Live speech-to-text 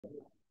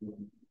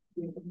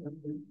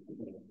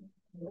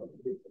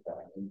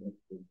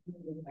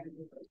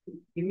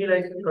Give me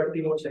like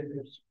 20 more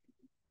seconds.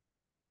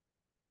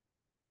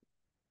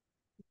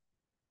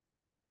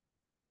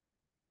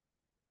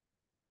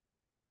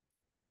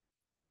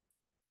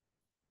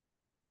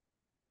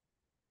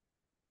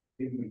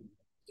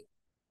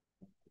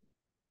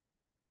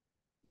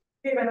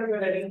 Okay, whenever you're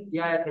ready.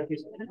 Yeah, thank you.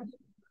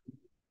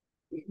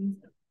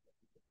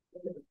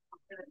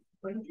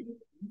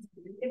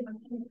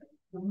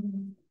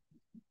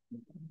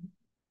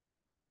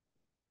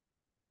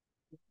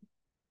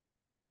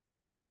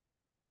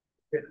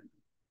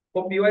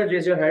 For PO,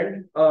 raise your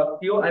hand.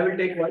 PO, I will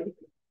take one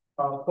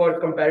for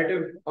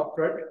comparative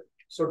upfront.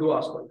 So do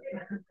ask one.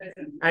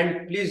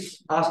 And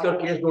please ask your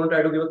case. Don't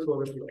try to give a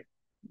throwaway speech.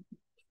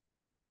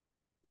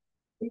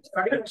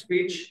 Starting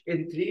speech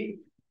in 3,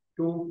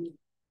 2,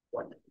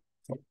 1.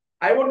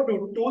 I want to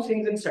do two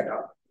things in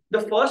setup.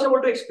 The first, I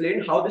want to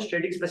explain how this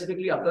trading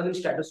specifically occurs in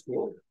status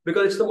quo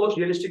because it's the most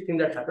realistic thing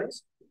that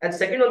happens. And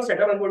second, on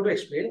setup, I'm going to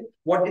explain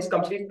what these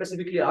companies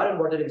specifically are and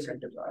what their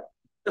incentives are.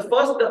 The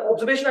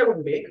observation I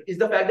would make is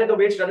the fact that the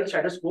way it's done in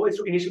status quo is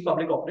to initial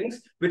public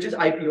offerings, which is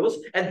IPOs,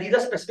 and these are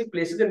specific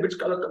places in which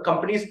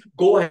companies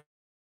go ahead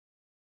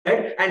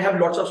and have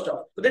lots of stuff.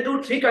 So they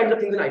do three kinds of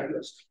things in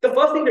IPOs. The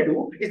first thing they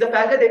do is the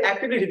fact that they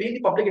actively reveal the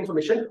public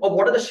information of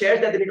what are the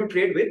shares that they need to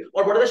trade with,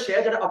 or what are the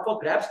shares that are up for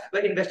grabs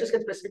where investors can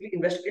specifically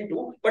invest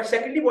into. But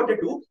secondly, what they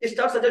do is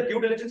stuff such as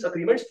due diligence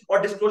agreements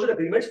or disclosure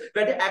agreements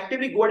where they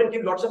actively go out and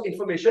give lots of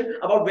information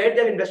about where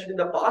they've invested in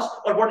the past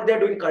or what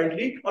they're doing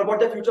currently or what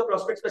their future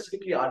prospects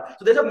specifically are.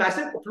 So there's a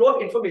massive flow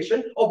of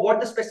information of what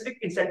the specific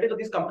incentives of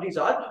these companies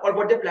are or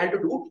what they plan to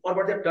do or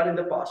what they've done in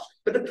the past.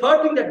 But the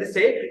third thing that they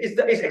say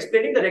is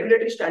explaining the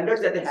regulatory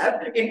standards that they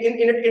have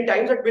in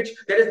times at which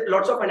there is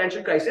lots of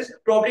financial crisis.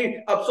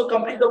 Probably, so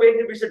companies, the way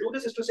in which they do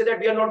this is to say that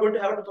we are not going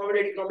to have a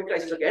 2008 economic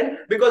crisis again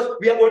because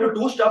we are going to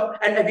do stuff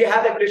and we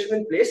have regulations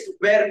in place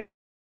where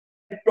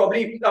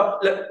probably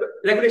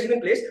regulation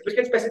in place which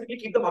can specifically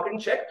keep the market in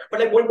check.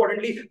 But like more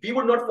importantly, we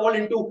would not fall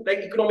into like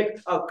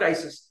economic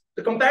crisis.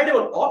 The comparative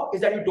on OP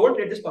is that you don't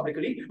trade this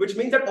publicly, which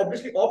means that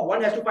obviously OP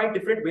one has to find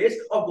different ways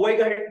of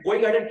going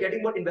ahead and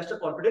getting more investor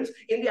confidence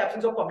in the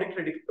absence of publicly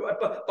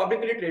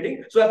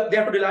trading. So they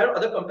have to rely on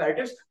other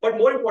comparatives, but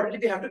more importantly,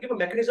 they have to give a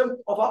mechanism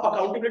of how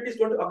accountability is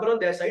going to occur on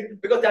their side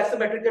because that's the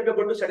metric that we're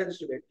going to set in this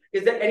debate.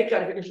 Is there any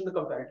clarification on the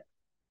comparative?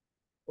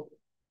 Okay.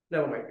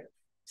 Never mind.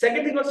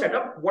 Second thing on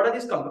setup, what are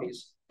these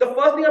companies? The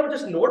first thing I would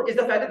just note is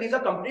the fact that these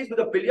are companies with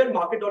 $1 billion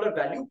market dollar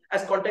value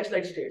as context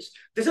like states.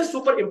 This is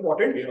super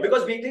important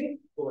because we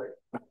think. Go ahead.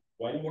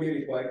 When would you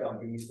require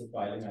companies to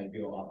file an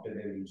IPO after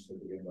they reach the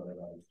 $1 billion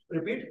value?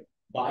 Repeat.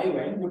 By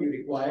when would you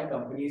require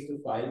companies to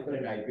file for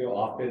an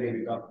IPO after they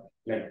become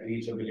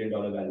reach $1 billion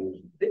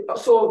value?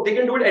 So they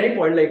can do it at any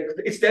point. Like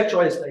it's their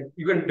choice. Like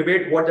you can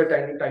debate what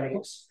their timing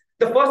is.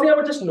 The first thing I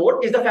would just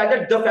note is the fact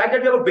that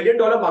you have $1 billion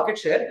market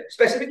share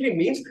specifically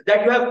means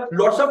that you have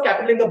lots of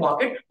capital in the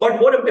market, but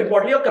more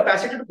importantly, your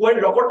capacity to go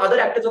and lock out other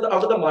actors out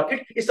of the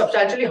market is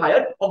substantially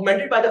higher,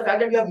 augmented by the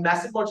fact that you have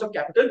massive amounts of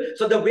capital.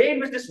 So the way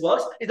in which this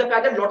works is the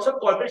fact that lots of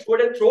corporates go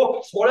and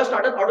throw smaller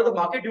startups out of the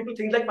market due to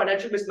things like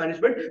financial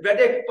mismanagement, where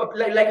they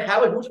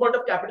have a huge amount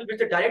of capital which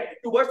they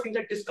direct towards things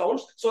like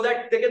discounts, so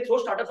that they can throw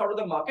startups out of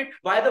the market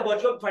via the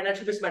virtue of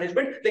financial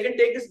mismanagement. They can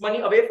take this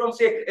money away from,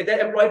 say, their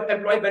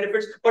employee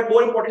benefits, but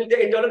more importantly,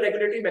 the internal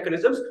regulatory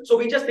mechanisms. So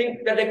we just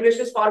think that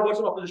regulation is far worse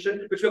than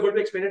opposition, which we're going to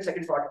explain in the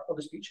second part of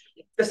the speech.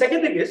 The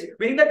second thing is,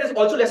 we think that there's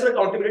also lesser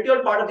accountability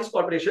on part of these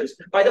corporations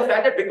by the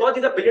fact that because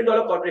these are $1 billion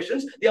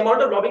corporations, the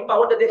amount of lobbying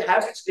power that they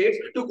have in states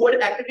to go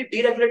and actively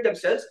deregulate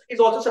themselves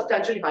is also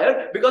substantially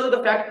higher because of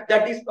the fact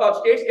that these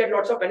states get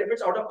lots of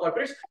benefits out of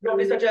corporates,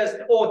 probably such as,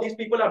 oh, these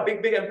people are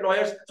big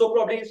employers, so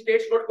probably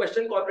states don't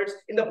question corporates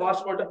in the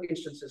vast amount of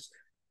instances.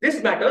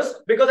 This matters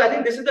because I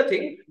think this is the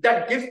thing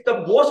that gives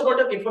the most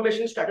amount of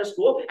information status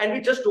quo, and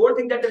we just don't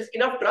think that there's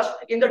enough trust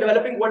in the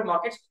developing world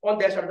markets on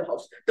their side of the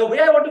house. The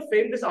way I want to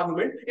frame this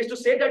argument is to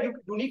say that you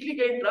uniquely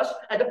gain trust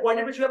at the point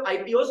at which you have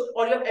IPOs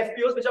or you have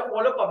FPOs, which are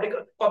follow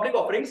public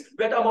offerings,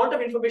 where the amount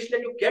of information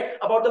that you get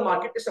about the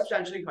market is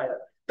substantially higher.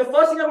 The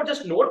first thing I would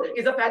just note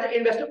is the fact that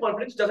investor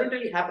confidence doesn't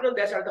really happen on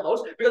their side of the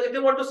house, because if they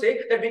want to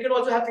say that we can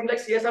also have things like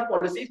CSR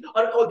policies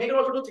or we can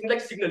also do things like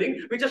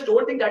signaling, we just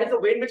don't think that is the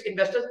way in which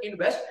investors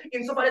invest,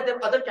 insofar as there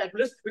are other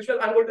calculus, which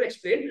I'm going to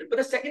explain. But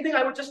the second thing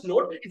I would just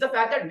note is the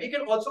fact that we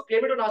can also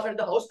claim it on our side of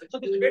the house. So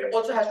this debate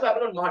also has to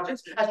happen on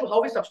margins as to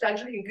how we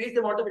substantially increase the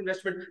amount of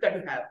investment that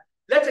we have.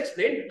 Let's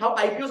explain how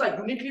IPOs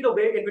are uniquely the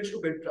way in which to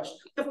build trust.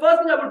 The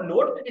first thing I would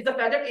note is the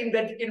fact that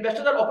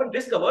investors are often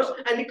risk averse,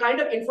 and the kind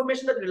of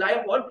information that they rely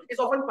upon is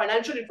often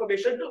financial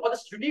information or the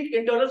unique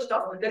internal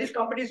stuff that these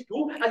companies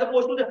do, as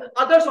opposed to the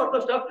other sort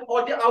of stuff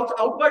or the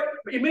outward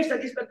image that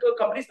these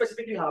companies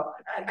specifically have.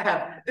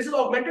 This is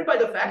augmented by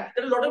the fact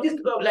that a lot of these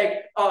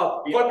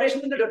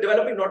corporations in the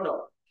developing, not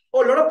now.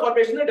 or a lot of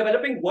corporations in the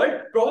developing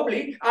world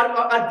probably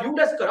are viewed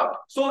as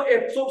corrupt. So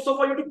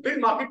for you to build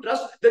market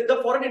trust, the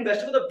foreign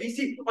investors or the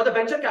VC or the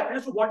venture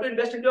capitalists who want to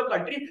invest into a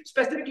country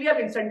specifically have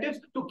incentives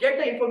to get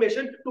the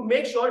information to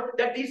make sure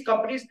that these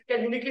companies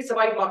can uniquely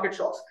survive market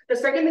shocks. The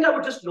second thing I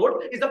would just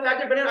note is the fact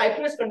that when an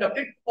IPO is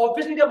conducted,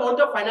 obviously the amount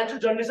of financial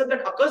journalism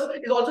that occurs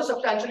is also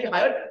substantially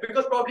higher,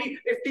 because probably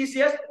if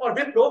TCS or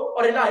Wipro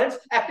or Reliance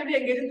actively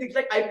engage in things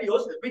like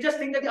IPOs, we just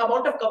think that the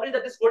amount of coverage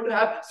that is going to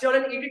have, say on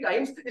an ET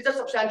Times, is just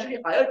substantially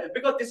higher,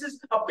 because this is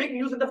a big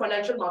news in the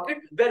financial market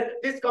where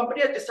this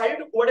company has decided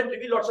to go ahead and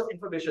reveal lots of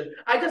information.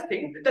 I just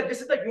think that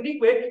this is the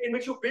unique way in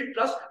which you build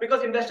trust,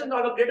 because investors now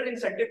have a greater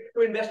incentive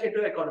to invest into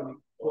the economy.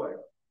 Go ahead.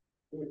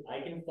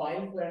 I can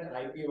file for an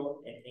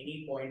IPO at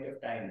any point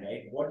of time,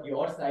 right? What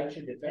your side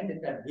should defend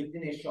is that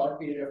within a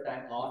short period of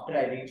time after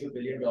I reach $1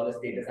 billion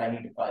status, I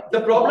need to file.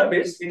 The problem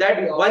is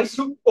that once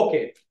you,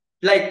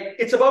 like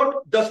it's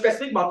about the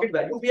specific market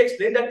value. We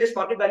explained that this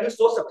market value is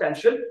so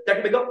substantial that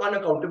it becomes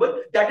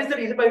unaccountable. That is the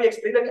reason why we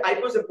explained that the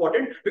IPO is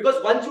important,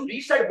 because once you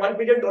reach that $1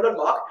 billion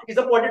mark is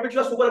the point at which you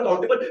are super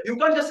accountable. You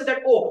can't just say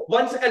that, oh,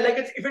 once like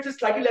if it is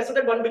slightly lesser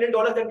than $1 billion,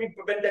 then we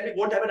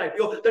won't have an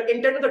IPO. The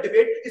intent of the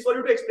debate is for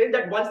you to explain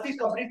that once these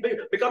companies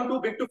become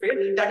too big to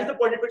fail, that is the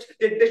point at which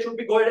they should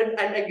be going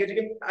and engaging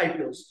in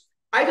IPOs.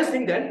 I just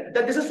think then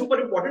that this is super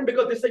important,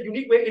 because this is a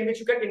unique way in which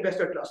you get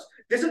investor trust.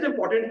 This is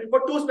important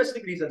for two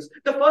specific reasons.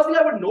 The first thing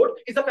I would note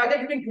is the fact that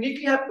you can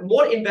uniquely have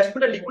more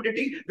investment and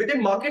liquidity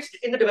within markets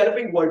in the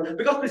developing world,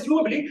 because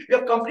presumably you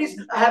have companies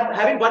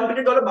having $1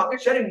 billion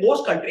market share in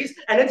most countries,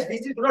 and hence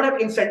VCs do not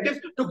have incentives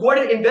to go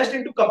ahead and invest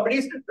into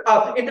companies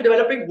in the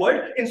developing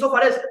world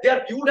insofar as they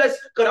are viewed as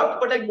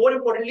corrupt, but like more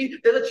importantly,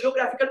 there's a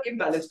geographical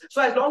imbalance.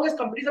 So as long as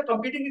companies are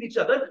competing with each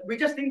other, we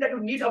just think that you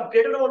need a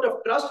greater amount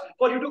of trust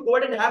for you to go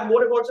ahead and have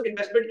more amounts of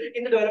investment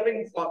in the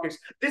developing markets.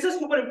 This is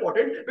super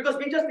important, because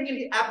we just think in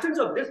the absence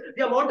of this,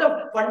 the amount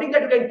of funding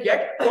that you can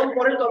get from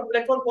foreign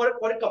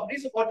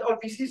companies or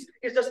VCs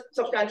is just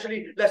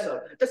substantially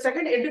lesser. The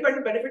second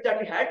independent benefit that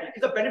we had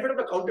is the benefit of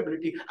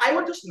accountability. I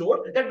would just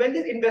note that when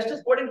these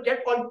investors go and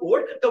get on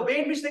board, the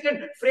way in which they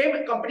can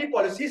frame company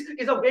policies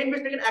is a way in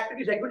which they can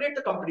actively regulate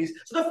the companies.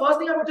 So the first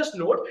thing I would just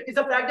note is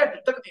the fact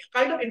that the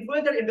kind of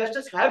influence that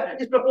investors have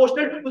is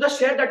proportional to the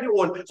share that you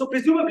own. So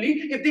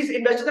presumably, if these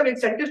investors have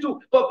incentives to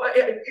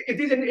if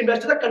these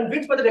investors are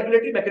convinced by the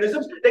regulatory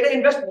mechanisms, they can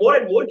invest more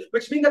and more,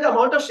 which means that the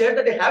amount of share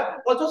that they have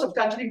also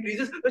substantially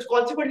increases, which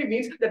consequently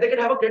means that they can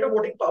have a greater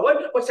voting power.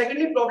 But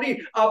secondly,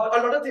 probably a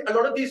lot of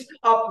these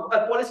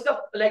policies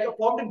are like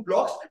formed in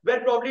blocks, where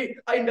probably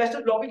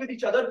investors lobby with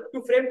each other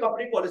to frame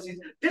company policies.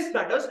 This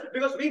matters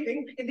because we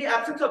think in the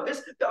absence of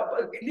this,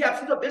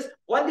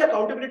 one, the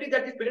accountability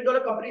that these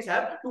billion-dollar companies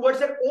have towards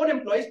their own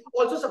employees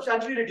also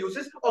substantially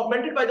reduces,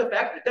 augmented by the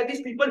fact that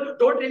these people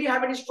don't really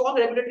have any strong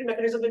regulatory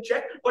mechanisms in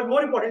check, but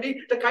more importantly,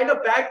 the kind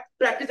of bad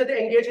practice that they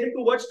engage in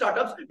towards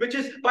startups, which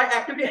is by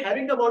actively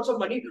having the amounts of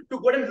money to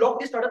go and lock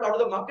these startups out of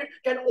the market,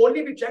 can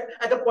only be checked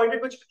at the point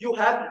at which you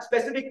have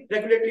specific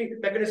regulatory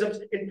mechanisms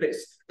in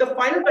place. The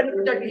final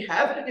benefit that we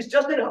have is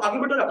just an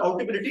argument on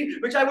accountability,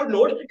 which I would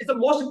note is the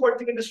most important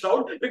thing in this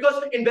round,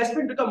 because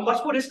investment become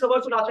much more risk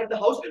averse on our side of the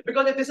house,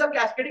 because if this is a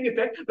cascading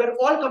effect where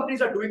all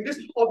companies are doing this,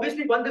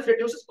 obviously one, this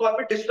reduces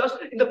corporate distrust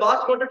in the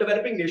vast amount of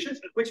developing nations,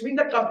 which means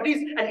that companies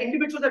and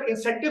individuals have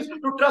incentives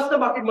to trust the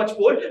market much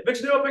more,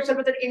 which itself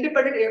with an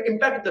independent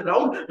impact at the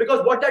ground,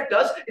 because what that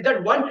does is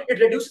that one, it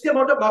reduces the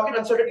amount of market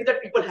uncertainty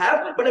that people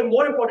have, but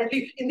more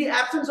importantly, in the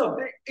absence of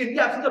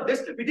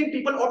this, we think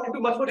people opt into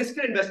much more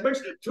riskier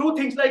investments through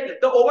things like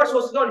the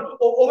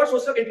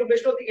oversources of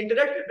information on the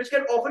internet, which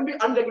can often be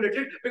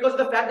unregulated because of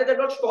the fact that there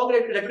are not strong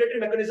regulatory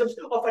mechanisms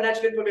of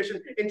financial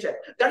information in check.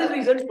 That is the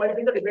reason why I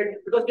think the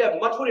debate, because we have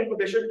much more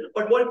information,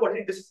 but more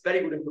importantly, this is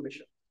very good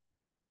information.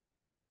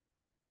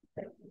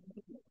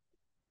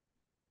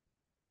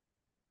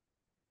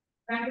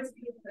 Thank you for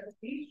the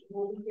speech.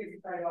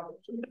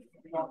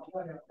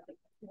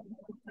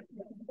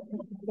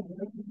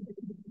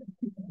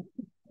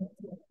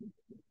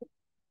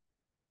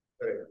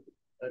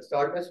 I'll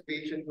start my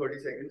speech in 30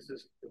 seconds.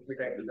 Just we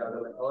time to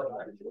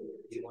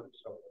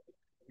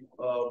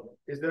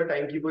is there a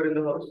timekeeper in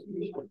the house?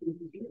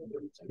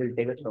 We'll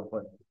take a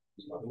stopper.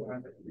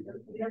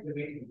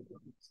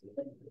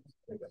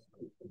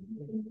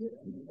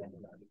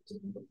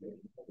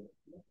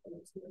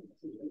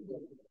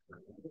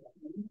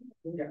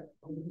 Yeah.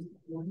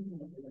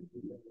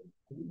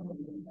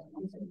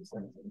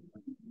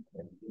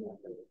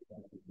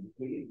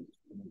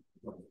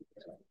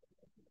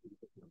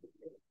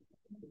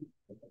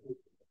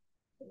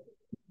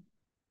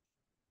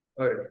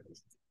 All right.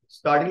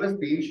 Starting my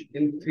speech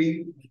in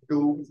 3,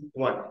 2,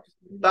 1.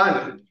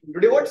 Panel,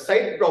 today what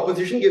side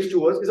proposition gives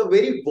to us is a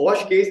very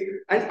wash case,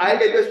 and I'll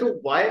tell you as to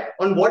why,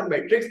 on what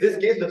metrics this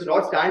case does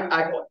not stand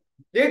at all.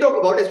 They talk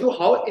about as to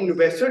how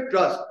investor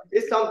trust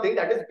is something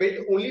that is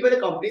built only when a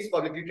company is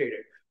publicly traded.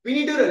 We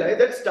need to realize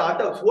that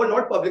startups who are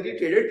not publicly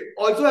traded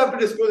also have to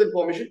disclose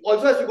information,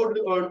 also has to go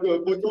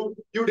through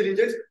due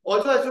diligence,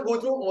 also has to go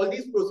through all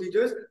these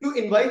procedures to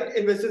invite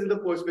investors in the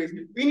first place.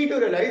 We need to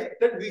realize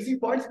that VC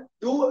funds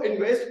do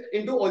invest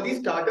into all these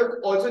startups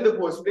also in the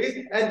first place,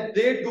 and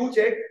they do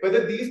check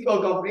whether these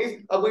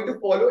companies are going to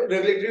follow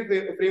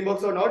regulatory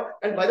frameworks or not.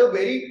 And by the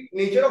very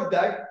nature of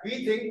that,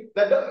 we think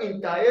that the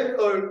entire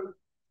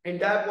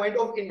point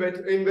of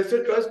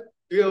investor trust,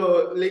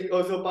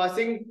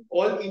 surpassing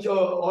all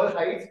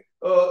heights,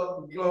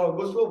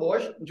 goes to a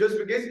wash just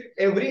because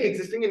every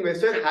existing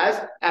investor has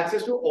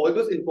access to all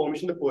those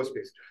information in the first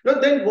place. Now,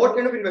 then, what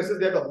kind of investors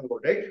they are talking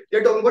about, right? They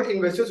are talking about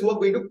investors who are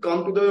going to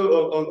come to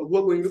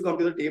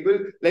the table,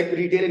 like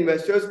retail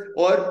investors,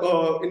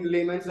 or in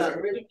layman's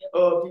language,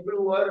 people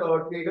who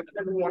are traders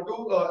and who want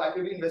to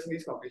actively invest in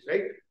these companies,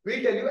 right?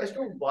 We'll tell you as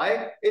to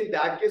why in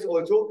that case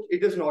also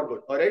it is not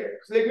good. All right.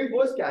 So let me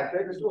first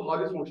characterize as to how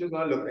this motion is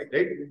going to look like,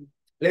 right?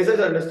 Let's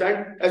just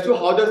understand as to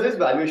how does this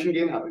valuation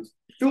game happens.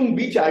 To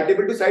be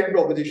charitable to side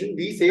proposition,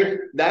 we say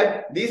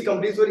that these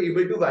companies were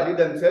able to value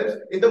themselves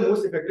in the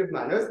most effective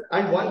manners,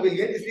 and 1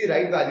 billion is the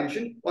right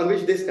valuation on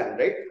which they stand,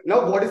 right?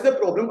 Now, what is the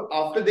problem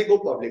after they go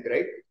public,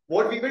 right?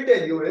 What we will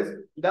tell you is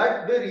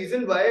that the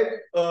reason why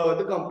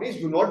the companies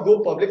do not go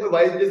public, or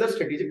why it is a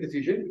strategic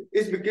decision,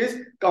 is because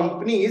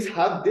companies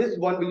have this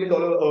 $1 billion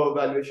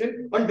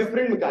valuation on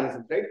different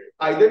mechanisms, right?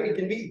 Either it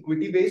can be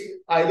equity based,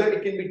 either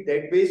it can be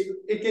debt based,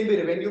 it can be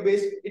revenue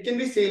based, it can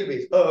be sale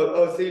based,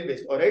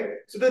 all right?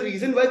 So the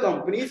reason why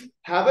companies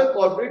have a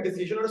corporate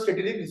decision or a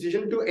strategic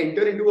decision to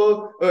enter into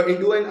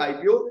an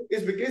IPO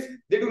is because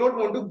they do not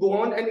want to go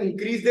on and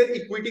increase their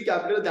equity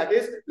capital, that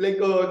is like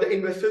the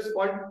investors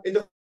fund in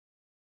the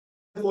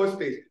first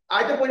place.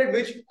 At the point at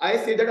which I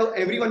say that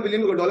every $1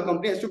 billion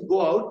company has to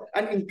go out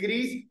and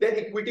increase their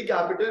equity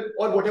capital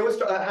or whatever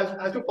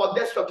has to put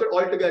their structure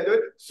all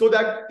together so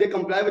that they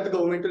comply with the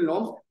governmental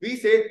norms, we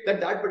say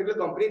that that particular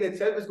company in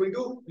itself is going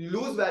to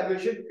lose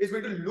valuation, is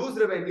going to lose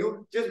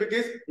revenue, just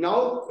because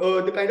now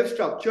the kind of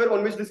structure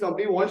on which this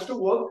company wants to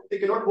work, they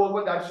cannot work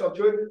on that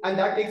structure, and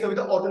that takes away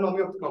the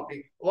autonomy of the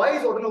company. Why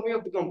is autonomy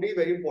of the company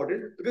very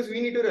important? Because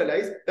we need to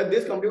realize that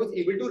this company was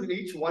able to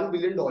reach $1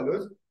 billion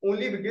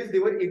only because they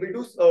were able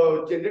to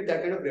generate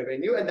that kind of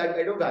revenue and that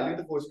kind of value in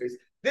the first place.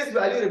 This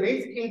value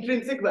remains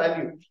intrinsic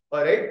value.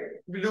 All right.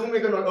 We do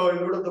make a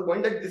note of the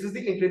point that this is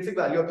the intrinsic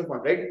value of the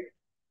fund, right?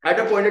 At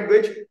a point at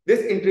which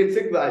this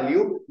intrinsic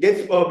value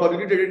gets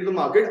publicly traded to the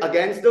market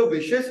against the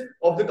wishes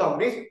of the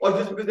companies, or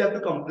just because they have to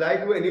comply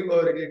to any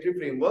regulatory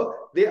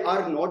framework, they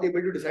are not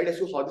able to decide as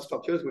to how the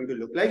structure is going to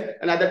look like.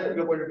 And at that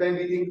particular point of time,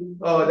 we think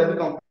that the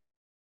company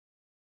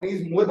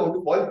is more bound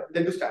to fall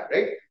than to stand,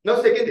 right?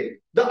 Now, second thing,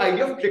 the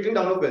idea of trickling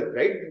down of wealth,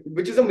 right?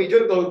 Which is a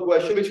major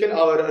question which can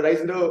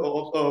arise in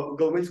the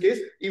government's case,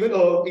 even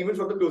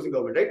from the closing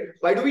government, right?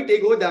 Why do we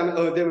take over them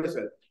as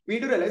well? We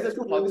need to realize as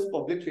to how this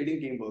public trading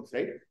game works,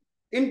 right?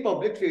 In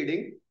public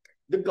trading,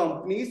 the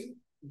companies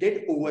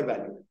get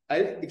overvalued.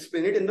 I'll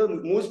explain it in the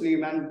most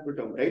layman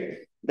term, right?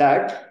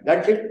 That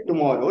if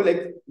tomorrow,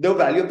 like the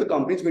value of the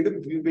company is going to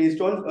be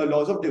based on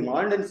laws of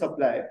demand and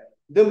supply.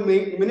 The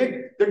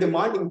minute the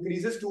demand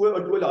increases to a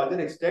larger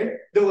extent,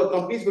 the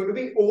company is going to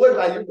be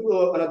overvalued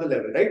to another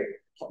level, right?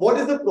 What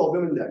is the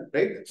problem in that,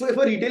 right? So if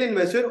a retail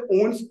investor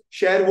owns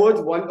share worth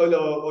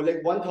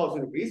like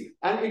 1,000 rupees,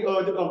 and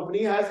the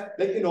company has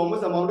like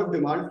enormous amount of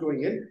demand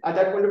flowing in, at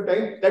that point of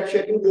time, that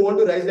share can go on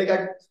to rise like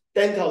at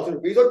 10,000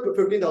 rupees or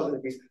 15,000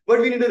 rupees. But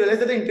we need to realize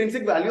that the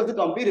intrinsic value of the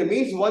company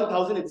remains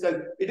 1,000 itself.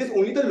 It is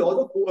only the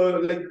laws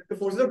of like the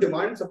forces of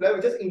demand and supply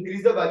which has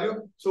increased the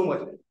value so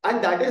much.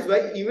 And that is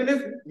why even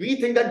if we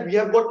think that we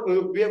have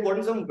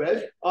gotten some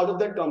wealth out of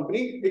that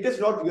company, it is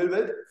not real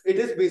wealth. It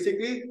is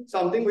basically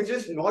something which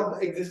is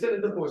not existed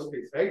in the first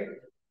place, right?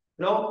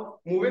 Now,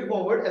 moving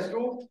forward as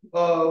to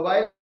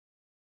why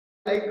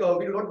we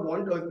do not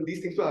want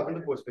these things to happen in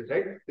the first place,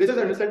 right? Let's just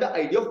understand the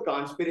idea of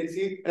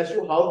transparency as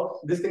to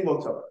how this thing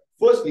works out.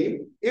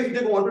 Firstly, if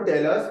they want to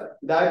tell us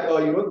that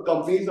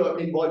companies are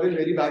involved in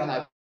very bad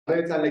habits,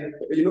 and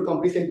like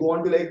companies can go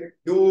on to like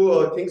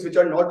do things which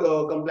are not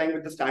complying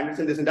with the standards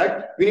and this and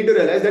that, we need to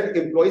realize that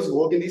employees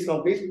work in these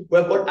companies who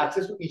have got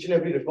access to each and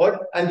every record,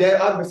 and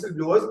there are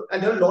whistleblowers,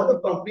 and there are a lot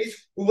of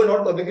companies who were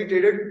not publicly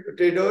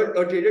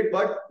traded,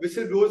 but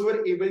whistleblowers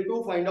were able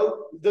to find out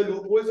the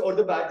loopholes or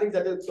the bad things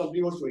that the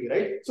company was doing,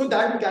 right? So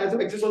that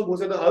mechanism exists on both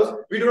sides of the house.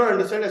 We do not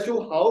understand as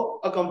to how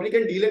a company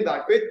can deal in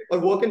bad faith or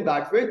work in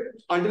bad faith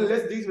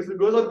unless these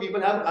whistleblowers or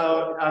people have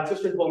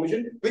access to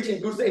information, which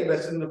includes the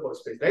investors in the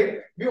first place, right?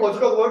 We also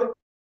talk about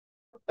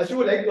as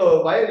to like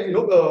why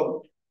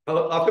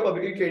after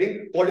publicly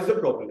trading, what is the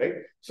problem, right?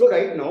 So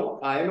right now,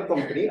 I am a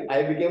company.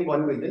 I became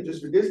 1 million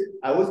just because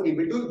I was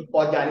able to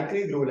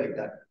organically grow like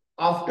that.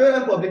 After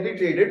I'm publicly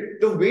traded,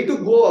 the way to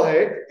go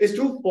ahead is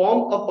to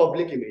form a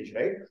public image,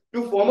 right?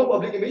 To form a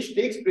public image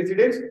takes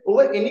precedence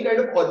over any kind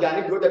of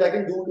organic growth that I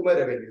can do to my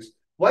revenues.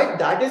 Why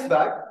that is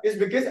bad is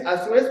because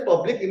as soon as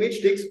public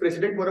image takes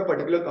precedent for a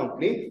particular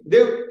company,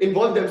 they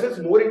involve themselves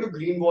more into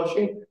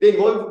greenwashing. They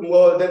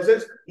involve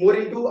themselves more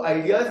into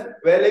ideas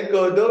where like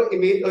the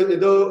image,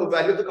 the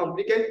value of the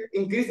company can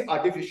increase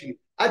artificially.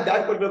 At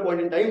that particular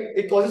point in time,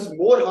 it causes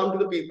more harm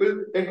to the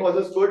people than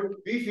causes good.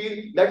 We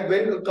feel that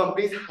when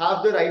companies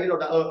have the right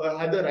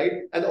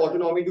and the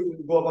autonomy to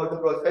go about the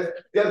process,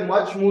 they are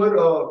much more.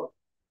 All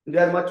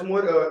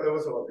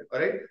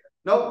right.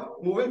 Now,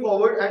 moving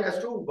forward, and as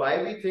to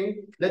why we think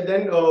that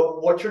then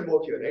what should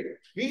work here, right?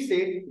 We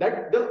say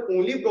that the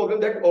only problem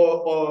that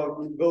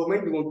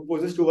government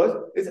poses to us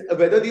is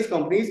whether these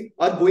companies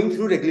are going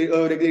through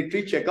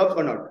regulatory checkups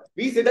or not.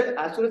 We say that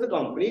as soon as the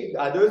company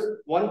gathers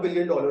 $1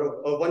 billion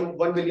of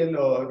 1 billion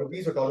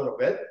rupees or dollar of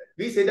wealth,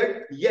 we say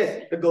that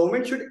yes, the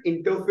government should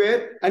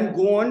interfere and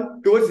go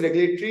on towards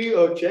regulatory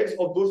checks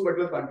of those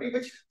particular countries,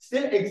 which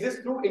still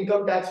exist through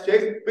income tax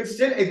checks, which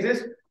still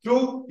exist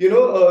through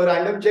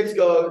random checks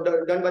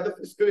done by the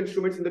fiscal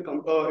instruments in the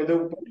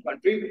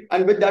country,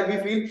 and with that we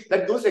feel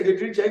that those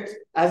regulatory checks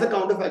as a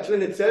counterfactual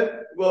in itself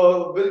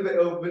will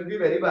be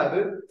very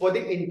valuable for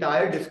the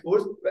entire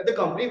discourse, where the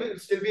company will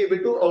still be able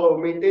to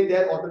maintain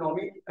their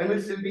autonomy and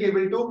will still be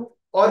able to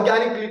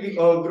organically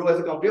grow as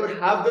a company or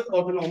have the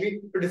autonomy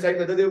to decide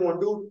whether they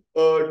want to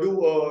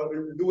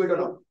do it or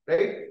not,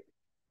 right?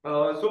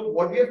 So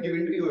what we have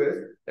given to you is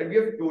that we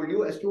have told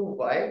you as to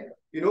why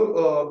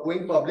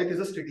going public is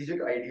a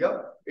strategic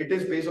idea. It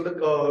is based on the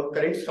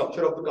current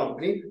structure of the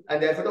company,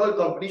 and therefore all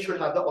companies should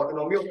have the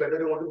autonomy of whether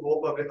they want to go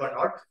public or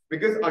not.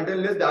 Because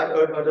until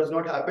that does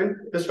not happen,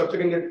 the structure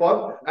can get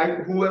formed,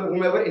 and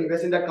whomever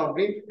invests in that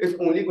company is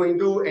only going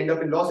to end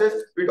up in losses.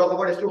 We talk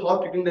about as to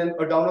how trickling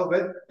down of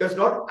wealth does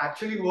not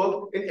actually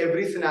work in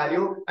every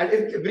scenario, and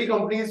if every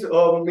company is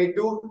made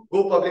to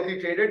go publicly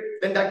traded,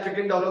 then that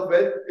trickling down of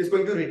wealth is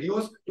going to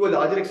reduce to a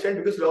larger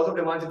extent because laws of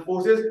demand and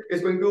forces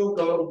is going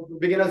to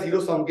begin a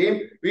zero-sum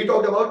game. We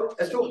talked about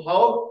as to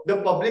how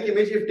the public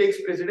image, if takes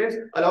precedence,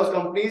 allows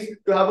companies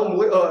to have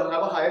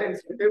a higher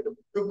incentive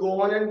to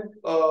go on and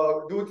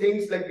do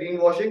things like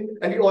greenwashing.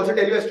 And we also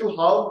tell you as to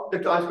how the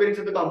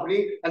transparency of the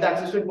company and the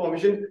access to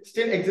information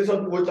still exists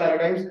on both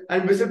paradigms,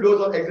 and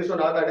whistleblowers exist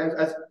on our paradigms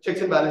as checks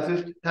and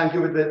balances. Thank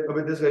you with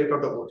this very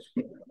proper course.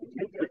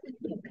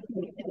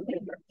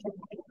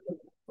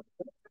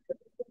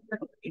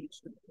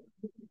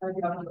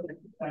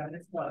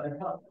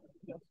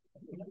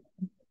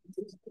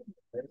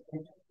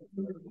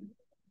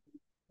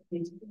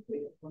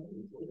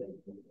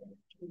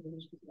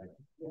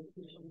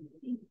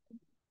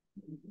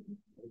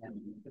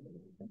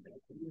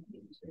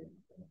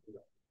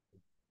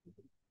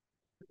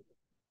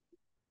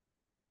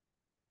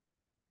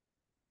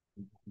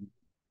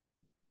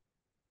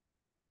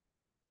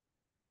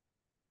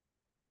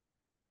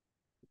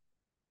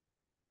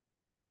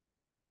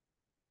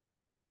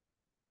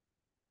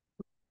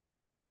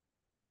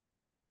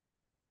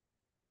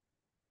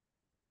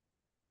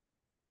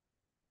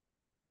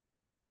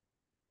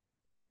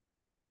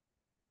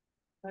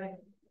 All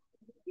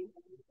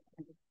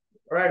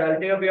right, I'll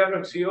take up here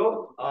from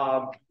CEO.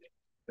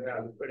 Yeah,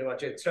 pretty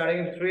much it.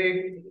 Starting in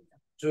 3,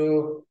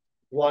 2,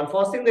 1.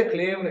 First thing they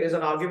claim is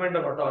an argument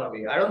of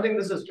autonomy. I don't think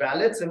this is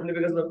valid simply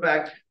because of the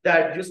fact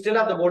that you still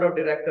have the board of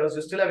directors,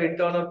 you still have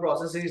internal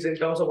processes in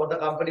terms of what the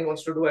company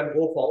wants to do and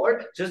go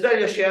forward. Just that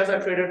your shares are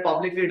traded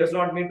publicly does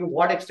not mean to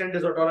what extent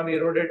is autonomy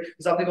eroded.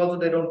 Something also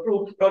they don't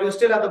prove. But you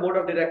still have the board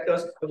of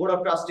directors, the board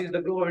of trustees,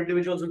 the group of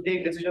individuals who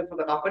take decisions for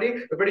the company.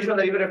 We're pretty sure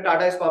that even if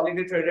Tata is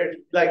publicly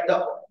traded, like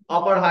the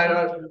upper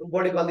hierarchy,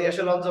 what do you call the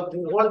echelons of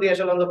all the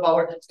echelons of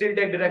power, still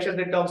take directions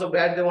in terms of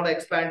where they want to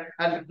expand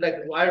and like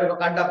why to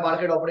conduct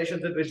market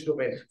operations in which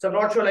domain. So I'm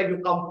not sure like you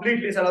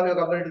completely set up your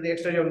company to the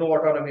extent you have no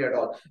autonomy at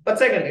all. But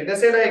secondly, they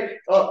say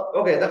like,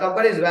 okay, the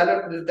company is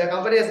valued, the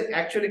company is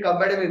actually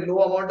competitive with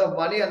low amount of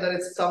money and then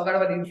it's some kind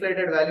of an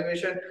inflated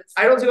valuation.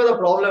 I don't see what the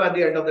problem at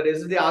the end of the day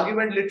is. The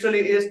argument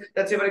literally is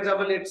that, say, for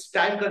example, it's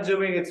time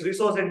consuming, it's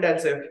resource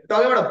intensive. We're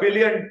talking about $1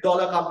 billion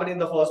company in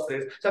the first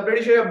place. So I'm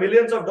pretty sure you have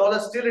millions of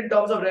dollars still in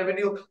terms of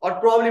revenue or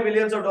probably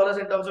millions of dollars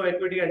in terms of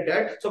equity and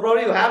debt. So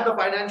probably you have the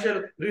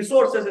financial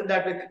resources in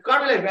that way. You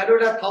can't be like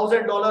valued at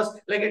 $1,000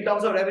 like in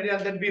terms of revenue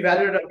and then be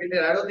valued at $1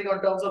 billion. I don't think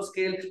on terms of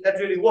scale that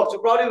really works. So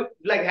probably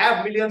like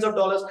have millions of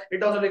dollars in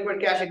terms of liquid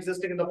cash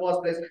existing in the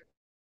first place.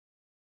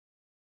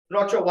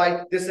 Not sure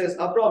why this is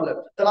a problem.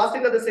 The last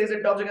thing that they say is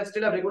in terms of you can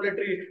still have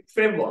regulatory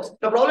frameworks.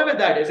 The problem with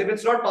that is if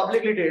it's not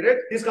publicly traded,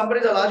 these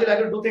companies are largely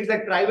likely to do things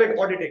like private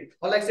auditing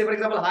or like say for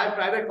example hire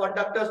private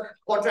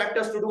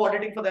contractors to do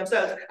auditing for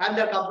themselves and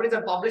their companies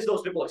and publish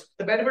those reports.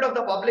 The benefit of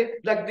the public,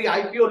 like the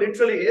IPO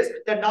literally is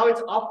that now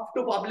it's up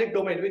to public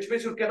domain, which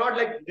means you cannot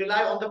like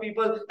rely on the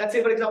people that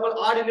say for example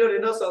are in your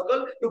inner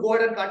circle to go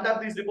ahead and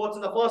conduct these reports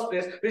in the first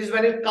place, which is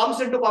when it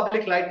comes into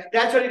public light.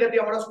 That's where you get the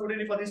amount of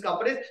scrutiny for these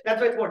companies. That's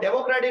why it's more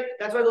democratic.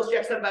 That's why those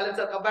checks and balances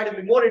are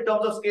comparatively more in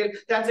terms of scale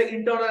than say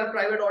internal and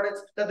private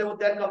audits that they would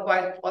then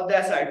combine on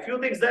their side. Few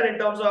things there in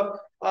terms of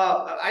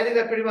I think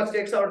that pretty much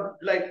takes out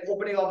like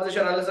opening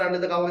opposition unless and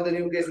until they come with a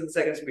new case in the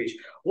second speech.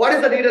 What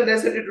is the need and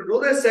necessity to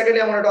do this?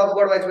 Secondly, I want to talk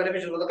about why it's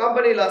beneficial for the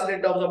company. Lastly,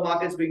 in terms of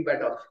markets being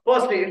better.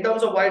 Firstly, in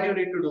terms of why do you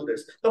need to do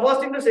this? The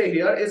first thing to say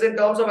here is in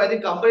terms of I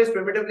think companies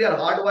primitively are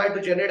hardwired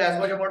to generate as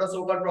much amount of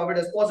so-called profit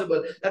as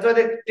possible. That's why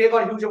they take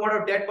on huge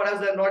amount of debt, perhaps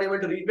they're not able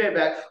to repay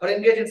back or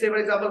engage in, say, for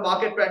example,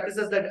 market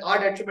practices that are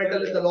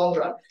detrimental in the long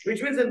run.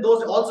 Which means in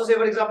those also, say,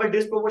 for example,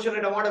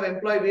 disproportionate amount of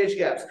employee wage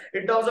gaps.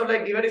 In terms of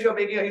like, even if you're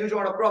making a huge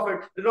amount of profit,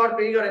 you're not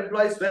paying your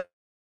employees well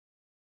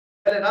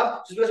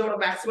enough, just because you want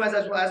to maximize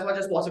as much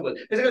as possible.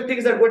 Basically,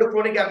 things that go to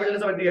crony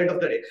capitalism at the end of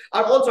the day.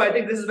 And also, I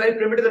think this is very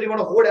primitive that you want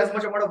to hold as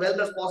much amount of wealth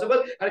as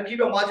possible and keep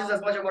your margins as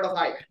much amount of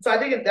high. So I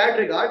think in that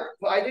regard,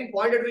 I think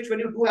point at which when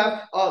you do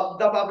have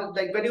the public,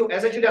 like when you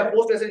essentially are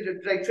forced to essentially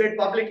like trade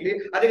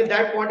publicly, I think at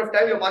that point of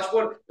time you're much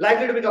more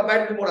likely to be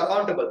comparatively more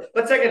accountable.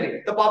 But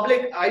secondly, the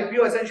public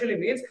IPO essentially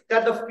means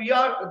that the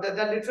PR,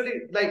 that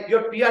literally like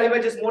your PR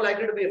image is more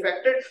likely to be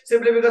affected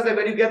simply because like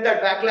when you get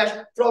that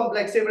backlash from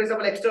like say for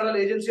example external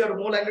agency are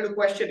more likely to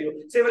question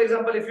you. Say for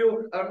example, if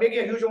you are making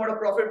a huge amount of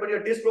profit but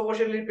you're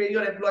disproportionately paying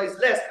your employees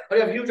less, or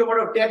you have a huge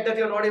amount of debt that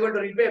you're not able to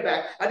repay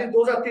back, I think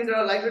those are things that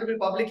are likely to be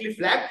publicly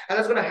flagged, and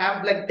that's going to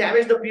have like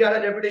damage the PR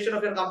and reputation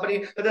of your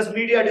company. That there's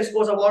media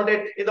discourse about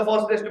it in the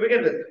first place to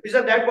begin with. Which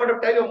at that point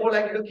of time you're more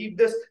likely to keep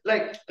this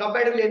like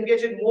comparatively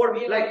engaged in more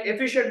like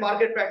efficient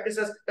market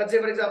practices than say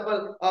for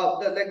example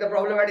the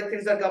problematic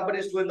things that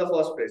companies do in the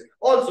first place.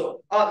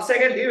 Also,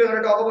 secondly, we're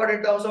going to talk about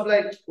in terms of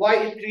like why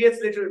it creates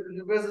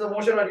the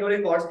motion on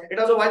unicorns. In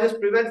terms of why this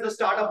prevents the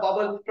startup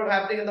bubble from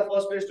happening in the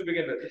first place to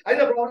begin with. I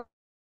think the problem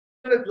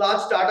with large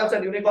startups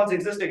and unicorns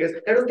existing is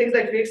they do things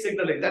like fake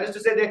signaling. That is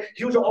to say,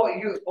 they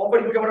offer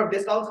huge amount of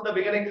discounts in the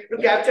beginning to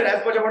capture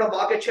as much amount of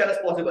market share as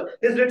possible.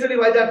 This is literally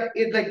why they're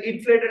like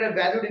inflated and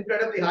valued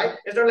incredibly high.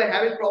 It's not like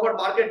having proper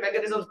market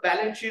mechanisms,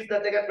 balance sheets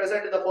that they can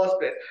present in the first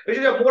place. Which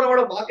is more amount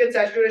of market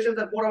saturations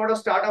and more amount of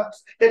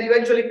startups that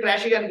eventually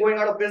crashing and going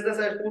out of business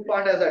as food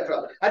panda,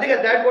 etc. I think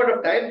at that point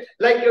of time,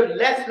 like you're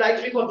less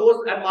likely for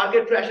those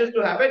market crashes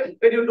to happen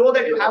when you know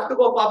that you have to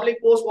go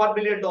public post $1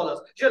 billion.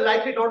 So you're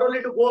likely not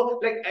only to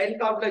go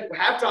like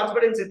have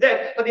transparency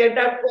there, but the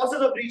entire process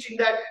of reaching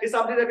that is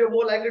something that you're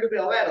more likely to be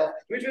aware of.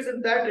 Which is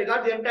in that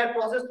regard, the entire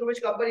process through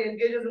which company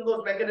engages in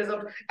those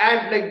mechanisms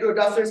and like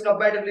does things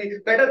comparatively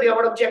better, the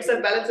amount of checks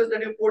and balances that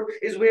you put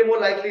is way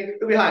more likely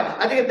to be high.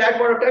 I think at that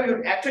point of time,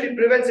 you actually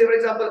prevent, say for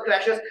example,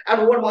 crashes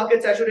and over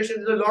market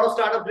saturation. There's a lot of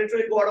startups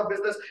literally go out of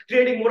business,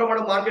 creating more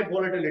amount of market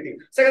volatility.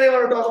 Second thing I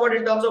want to talk about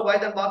in terms of why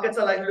the markets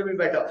are likely to be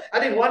better. I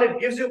think one,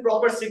 it gives you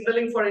proper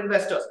signaling for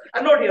investors.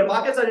 And note here,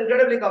 markets are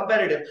incredibly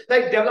competitive.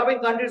 Like developing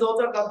countries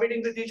also are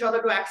competing with each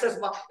other to access,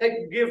 like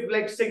give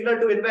like signal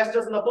to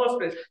investors in the first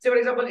place. Say for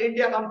example,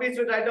 India competes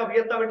with right now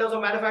Vietnam in terms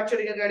of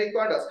manufacturing and getting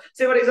products.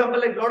 Say for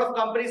example, like a lot of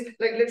companies,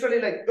 like literally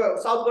like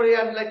South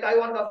Korea and like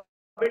Taiwan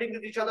competing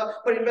with each other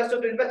for investors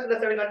to invest in the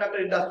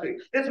semiconductor industry.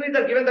 This means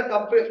that given the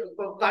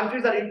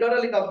countries are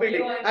internally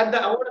competing and the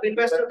amount of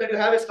investors that you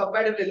have is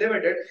comparatively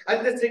limited,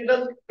 and this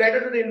signals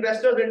better to the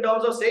investors in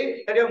terms of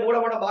saying that you have more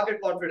amount of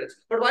market confidence.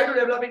 But why do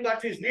developing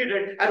countries need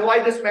it, and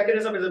why this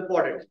mechanism is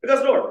important?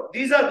 Because look,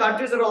 these are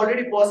countries that are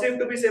already perceived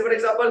to be, say for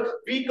example,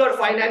 weaker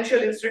financial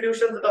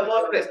institutions in the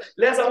first place,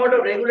 less amount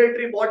of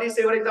regulatory bodies,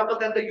 say for example,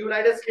 than the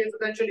United States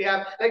essentially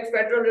have, like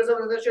Federal Reserve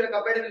essentially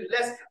comparatively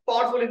less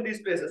powerful in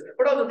these places.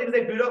 But also things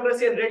like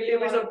bureaucracy and red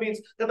tape means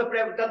that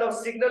the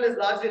signal is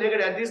largely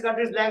negative, and these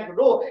countries rank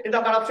low in the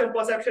corruption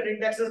perception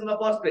indexes in the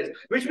first place.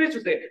 Which means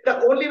to say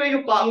the only way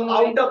you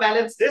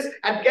counterbalance this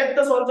and get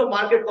the sorts of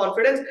market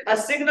confidence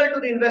as signal to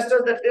the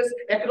investors that this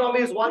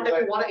economy is one that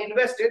we want to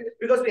invest in,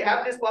 because we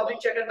have this public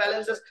check and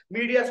balances,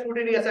 media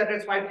scrutiny, etc.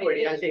 It's fine for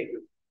it. I'll take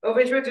you.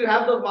 Which means you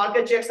have those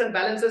market checks and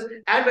balances,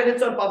 and when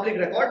it's on public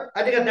record,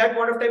 I think at that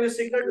point of time you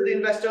signal to the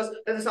investors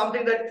that is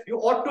something that you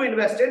ought to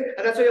invest in,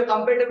 and that's why you're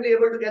comparatively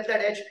able to get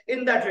that edge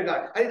in that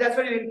regard. I think that's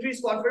where you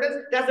increase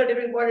confidence. That's the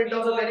tipping point in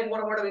terms of getting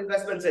more amount of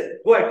investments in.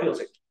 Go ahead,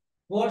 closing.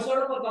 What sort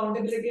of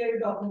accountability are you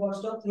talking about?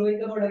 Stop throwing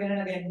the word again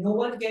and again. No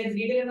one cares.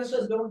 Retail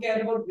investors don't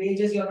care about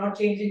wages. You're not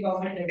changing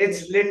government.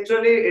 It's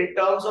literally in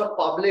terms of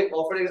public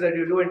offerings that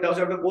you do, in terms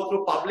of you have to go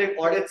through public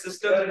audit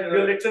system.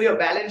 You literally your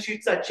balance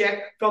sheets are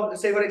checked from,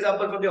 say for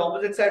example, from the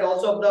opposite side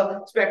also of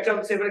the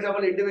spectrum. Say for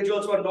example,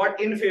 individuals who are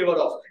not in favor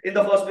of in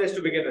the first place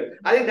to begin with.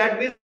 I think that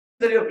means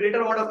that you have greater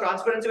amount of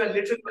transparency when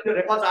literally your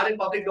records are in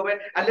public domain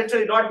and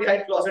literally not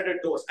behind closeted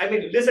doors. I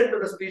mean, listen to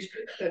the speech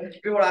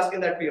before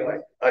asking that POI.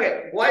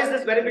 Okay, why is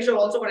this beneficial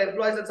also for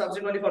employees and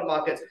subsequently for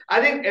markets?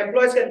 I think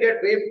employees can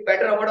get way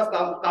better amount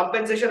of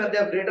compensation, and they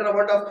have greater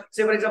amount of,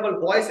 say for example,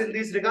 voice in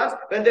these regards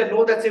when they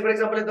know that, say for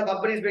example, if the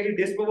company is making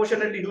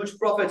disproportionately huge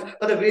profits,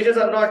 but the wages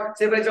are not,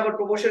 say for example,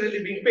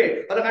 proportionally being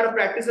paid, or the kind of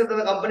practices that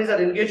the companies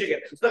are engaging in.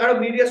 So the kind of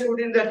media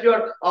scrutiny that you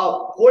are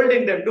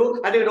holding them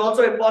to, I think it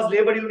also empowers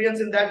labor unions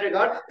in that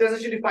regard. There's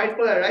essentially fight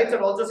for their rights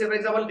and also, say, for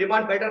example,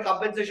 demand better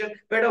compensation,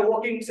 better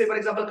working, say, for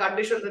example,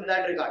 conditions in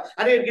that regard.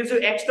 I think it gives you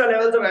extra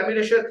levels of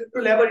ammunition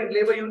to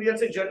labor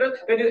unions in general.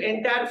 When you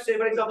entire, say,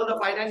 for example, the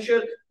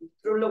financial,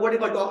 what you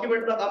call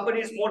document of the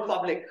company is more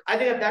public. I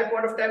think at that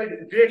point of time,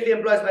 it greatly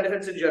employs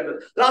benefits in general.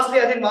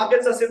 Lastly, I think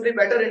markets are simply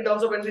better in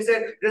terms of when we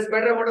say there's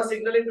better amount of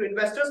signaling to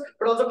investors,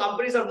 but also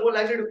companies are more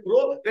likely to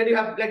grow when you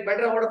have like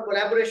better amount of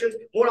collaborations,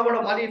 more amount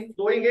of money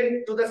flowing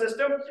into the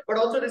system. But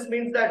also this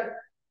means that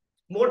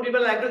more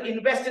people like to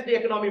invest in the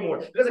economy more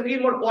because they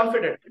feel more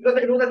confident, because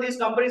they know that these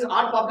companies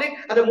are public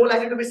and they're more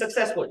likely to be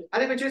successful. I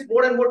think which is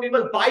more and more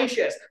people buy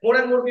shares, more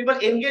and more people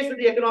engage with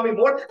the economy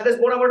more, and there's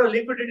more amount of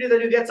liquidity that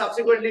you get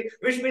subsequently,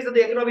 which means that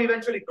the economy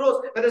eventually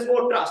grows and there's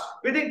more trust.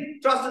 We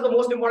think trust is the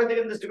most important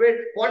thing in this debate.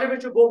 Wanted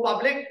which to go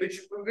public,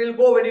 which will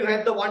go when you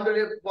hit the $1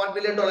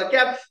 billion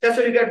cap. That's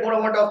when you get more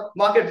amount of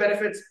market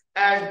benefits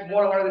and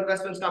more amount of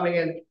investments coming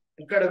in.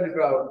 Incredibly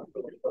proud.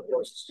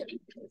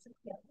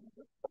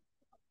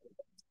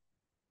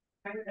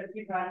 And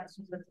every balance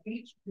the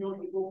speech, you know,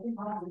 the open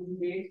heart will be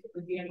made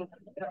at the end of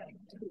the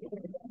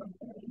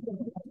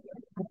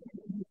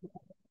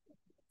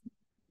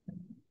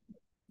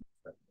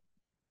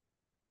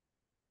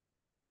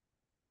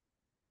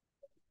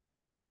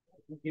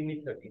Give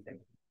me 30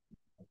 seconds.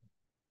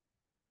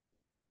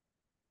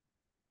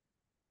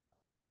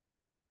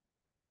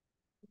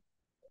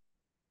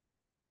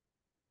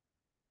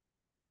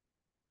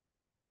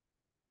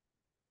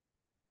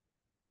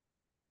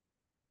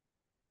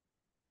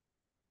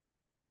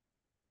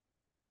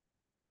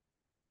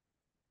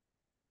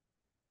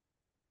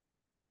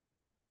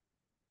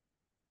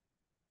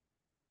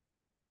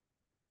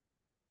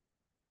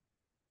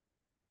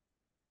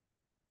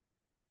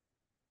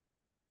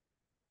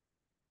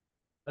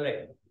 All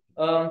right.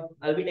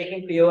 I'll be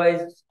taking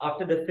POIs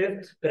after the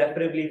fifth,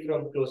 preferably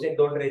from closing.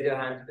 Don't raise your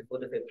hands before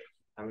the fifth.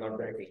 I'm not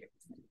going to take it.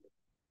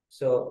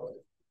 So,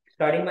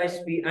 starting my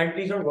speech, and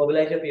please don't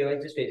verbalize your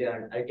POIs, just raise your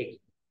hand. I'll take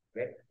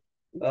it.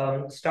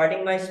 Right?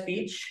 Starting my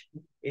speech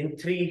in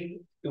 3,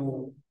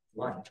 2,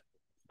 1.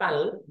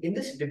 Panel, in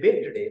this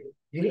debate today,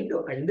 you need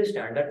to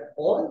understand that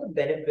all the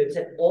benefits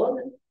and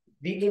all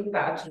the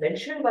impacts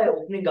mentioned by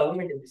opening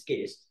government in this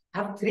case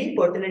have 3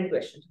 pertinent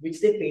questions which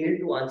they failed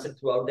to answer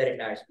throughout their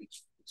entire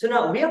speech. So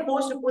now we are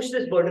forced to push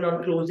this burden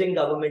on closing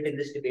government in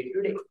this debate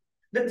today.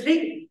 The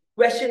 3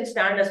 questions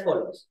stand as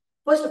follows.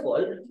 First of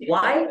all,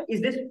 why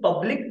is this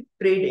public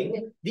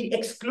trading the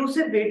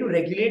exclusive way to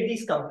regulate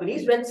these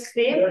companies when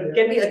same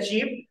can be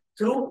achieved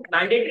through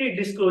mandatory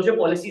disclosure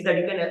policies that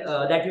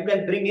you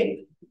can bring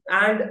in,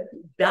 and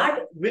that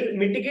will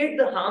mitigate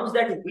the harms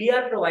that we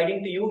are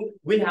providing to you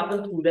will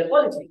happen through their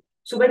policy.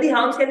 So when the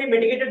harms can be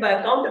mitigated by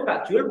a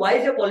counterfactual, why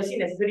is your policy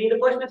necessary in the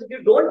first place if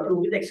you don't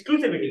prove its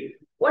exclusivity?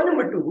 Point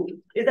number 2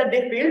 is that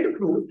they fail to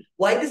prove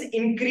why this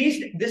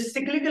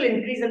cyclical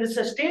increase and the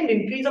sustained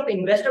increase of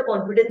investor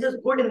confidence is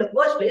good in the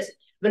first place,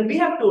 when we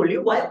have told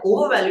you why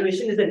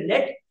overvaluation is a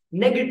net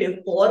negative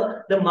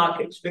for the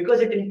markets because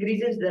it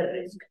increases their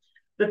risk.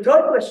 The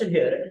third question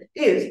here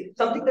is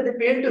something that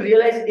they failed to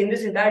realize in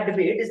this entire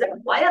debate is that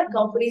why are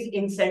companies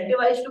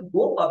incentivized to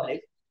go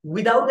public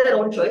without their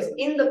own choice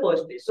in the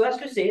first place? So as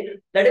to say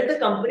that if the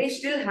company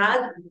still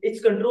has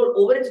its control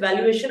over its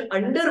valuation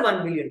under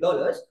 $1 billion,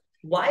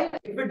 why,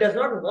 if it does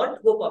not want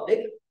to go public,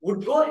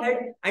 would go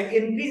ahead and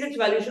increase its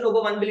valuation over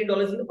 $1 billion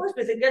in the first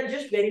place? It can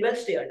just very well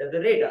stay under the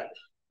radar.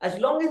 As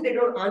long as they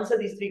don't answer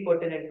these 3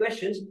 pertinent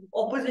questions,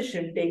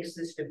 opposition takes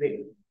this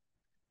debate.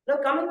 Now,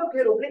 coming up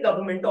here, opening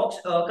government comes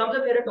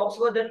up here and talks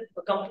about that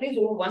companies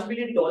over $1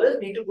 billion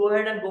need to go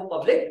ahead and go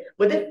public,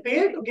 but they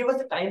fail to give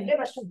us a time frame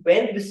as to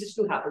when this is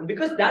to happen,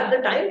 because that the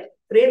time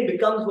frame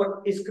becomes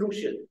what is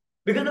crucial.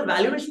 Because the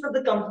valuation of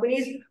the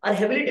companies are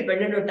heavily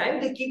dependent on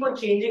time, they keep on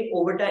changing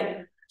over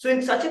time. So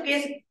in such a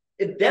case,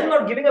 if they're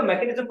not giving a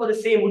mechanism for the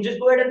same, we just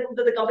go ahead and prove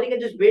that the company can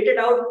just wait it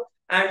out,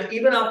 and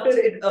even after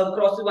it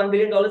crosses $1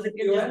 billion, it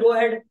can just go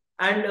ahead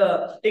and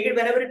take it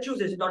whenever it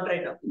chooses, not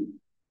right now.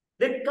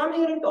 They come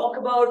here and talk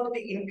about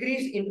the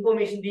increased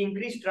information, the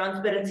increased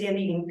transparency, and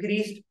the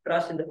increased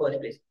trust in the first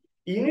place.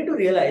 You need to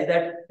realize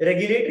that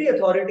regulatory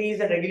authorities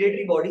and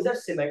regulatory bodies are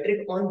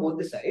symmetric on both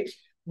the sides,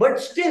 but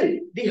still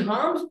the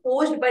harms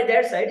posed by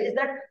their side is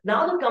that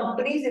now the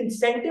companies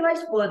incentivize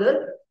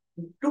further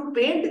to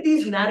paint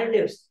these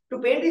narratives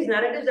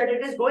that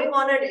it is going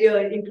on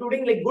and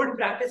including like good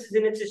practices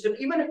in its system,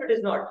 even if it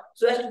is not.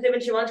 So as to say, when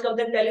Shivansh comes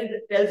and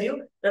tells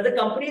you that the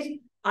companies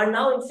are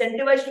now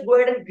incentivized to go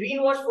ahead and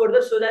greenwash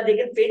further so that they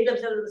can paint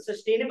themselves as a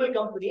sustainable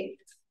company,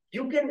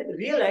 you can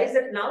realize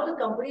that now the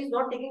company is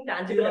not taking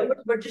tangible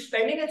efforts, but just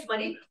spending its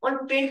money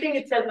on painting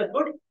itself as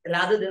good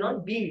rather than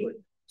on being good.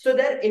 So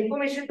their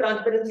information,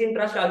 transparency, and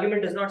trust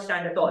argument does not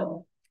stand at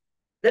all.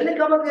 Then they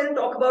come up here and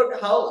talk about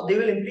how they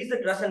will increase the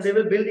trust and they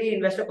will build the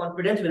investor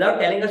confidence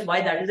without telling us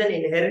why that is an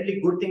inherently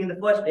good thing in the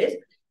first place.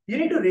 You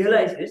need to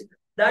realize this,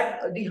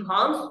 that the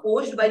harms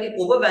posed by the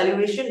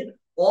overvaluation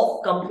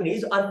of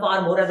companies are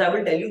far more, as I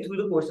will tell you through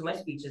the course of my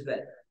speech as well.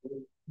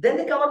 Then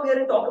they come up here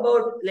and talk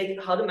about like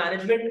how the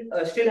management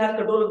still has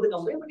control of the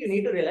company, but you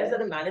need to realize that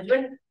the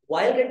management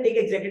while can take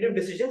executive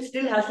decisions,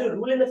 still has to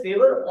rule in the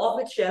favor of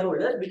its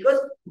shareholders, because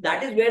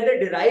that is where they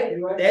derive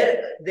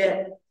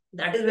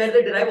that is where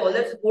they derive all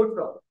their support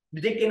from.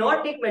 They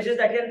cannot take measures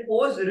that can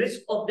pose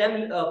risk of them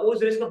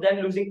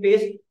losing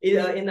face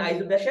in the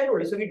eyes of their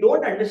shareholders. So we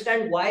don't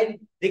understand why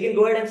they can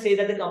go ahead and say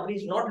that the company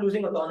is not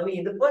losing autonomy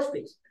in the first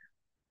place.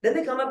 Then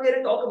they come up here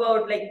and talk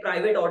about like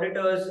private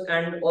auditors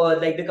or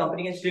like the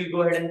company can still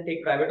go ahead and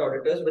take private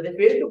auditors, but they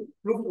fail to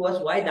prove to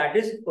us why that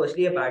is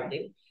firstly a bad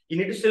thing. You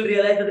need to still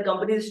realize that the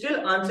company is still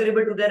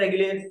answerable to their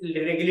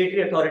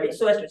regulatory authorities.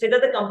 So as to say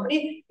that the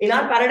company in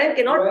our paradigm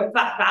cannot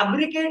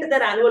fabricate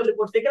their annual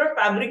reports, they cannot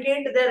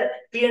fabricate their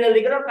P&L,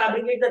 they cannot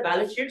fabricate their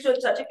balance sheet. So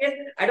in such a case,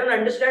 I don't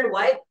understand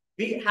why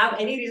we have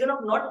any reason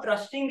of not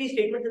trusting these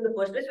statements in the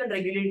first place when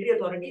regulatory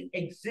authorities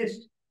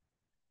exist.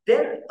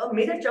 Then a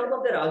major chunk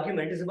of their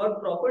argument is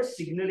about proper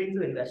signaling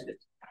to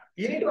investors.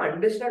 You need to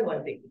understand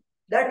one thing,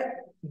 that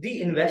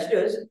the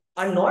investors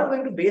are not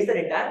going to base their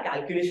entire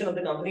calculation of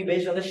the company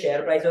based on the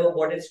share price or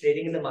what it's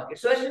trading in the market.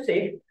 So I should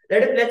say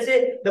that if, let's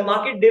say, the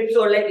market dips,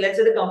 or like let's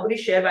say the company's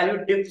share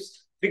value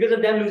dips because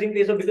of them losing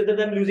face or because of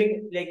them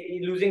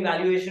losing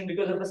valuation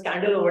because of a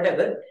scandal or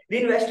whatever,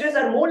 the investors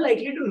are more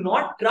likely to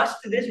not trust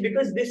this,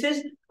 because this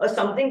is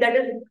something that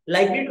is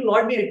likely to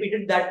not be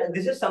repeated, that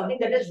this is something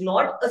that is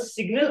not a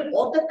signal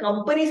of the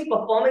company's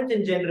performance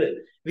in general.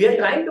 We are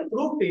trying to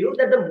prove to you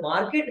that the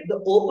market,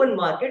 the open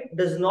market,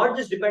 does not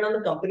just depend on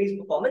the company's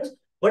performance,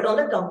 but on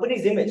the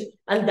company's image.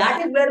 And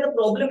that is where the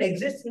problem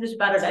exists in this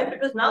paradigm,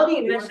 because now the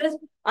investors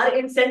are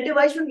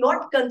incentivized to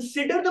not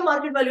consider the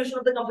market valuation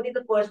of the company in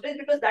the first place,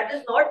 because that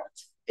is not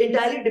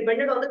entirely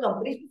dependent on the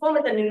company's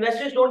performance. And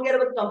investors don't care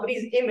about the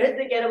company's image,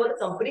 they care about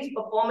the company's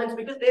performance,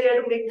 because they're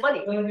here to make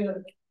money.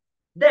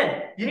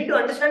 Then you need to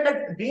understand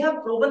that we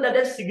have proven that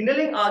the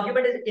signaling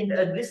argument is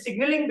this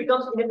signaling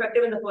becomes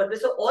ineffective in the first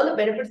place. So all the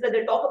benefits that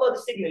they talk about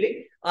the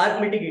signaling are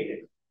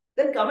mitigated.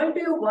 Then coming to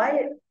you,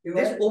 why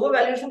this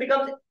overvaluation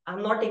becomes,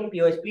 I'm not taking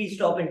POS, please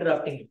stop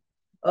interrupting me.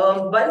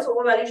 Why this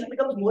overvaluation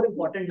becomes more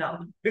important now?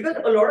 Because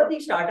a lot of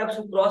these startups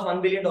who cross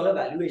 $1 billion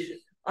valuation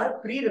are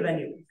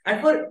pre-revenue.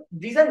 And for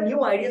these are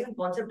new ideas and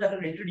concepts that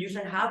are introduced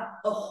and have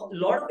a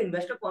lot of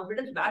investor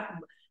confidence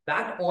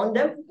back on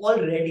them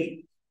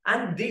already.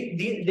 And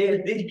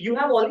you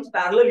have all these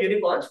parallel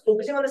unicorns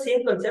focusing on the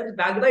same concepts,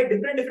 backed by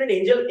different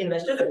angel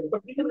investors,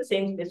 but in the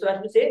same space. So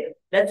as to say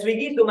that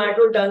Swiggy,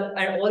 Zomato, done,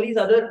 and all these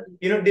other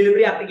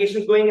delivery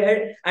applications going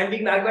ahead and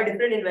being backed by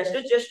different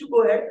investors just to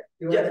go ahead,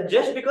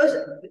 just because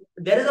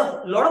there is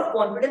a lot of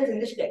confidence in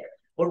this tech.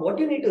 But what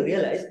you need to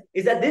realize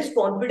is that this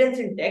confidence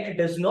in tech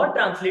does not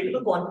translate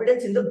to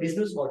confidence in the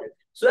business model.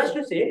 So as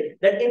to say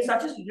that in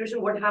such a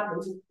situation, what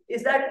happens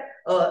is that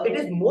it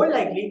is more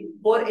likely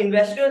for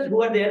investors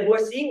who are there, who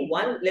are seeing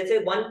let's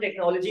say one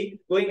technology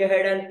going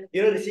ahead and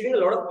receiving a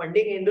lot of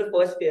funding in the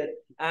first year,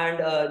 and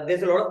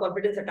there's a lot of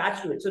confidence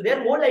attached to it. So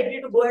they're more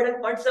likely to go ahead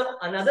and fund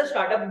another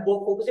startup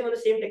focusing on the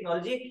same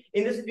technology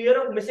in this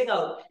fear of missing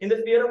out,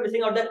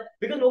 that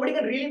because nobody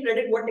can really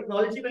predict what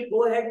technology will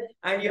go ahead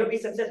and be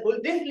successful.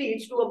 This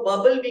leads to a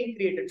bubble being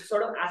created,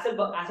 sort of asset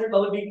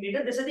bubble being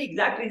created. This is the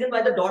exact reason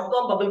why the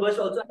 .com bubble burst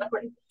also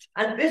happened.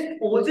 And this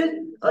poses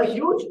a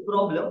huge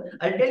problem.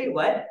 I'll tell you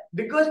why.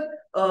 Because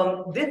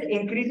this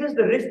increases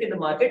the risk in the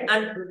market,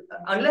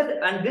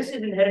 and this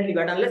is inherently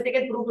bad. Unless they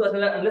can prove to us,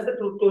 unless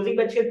the closing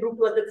bench can prove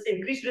to us that this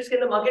increased risk in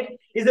the market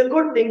is a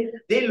good thing,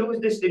 they lose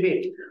this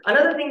debate.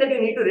 Another thing that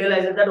you need to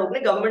realize is that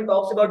opening government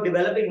talks about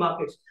developing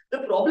markets. The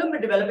problem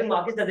with developing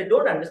markets is that they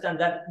don't understand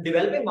that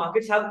developing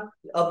markets have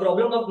a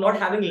problem of not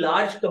having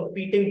large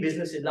competing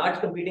businesses, large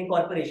competing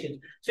corporations.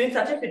 So in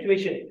such a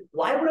situation,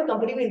 why would a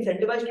company be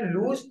incentivized to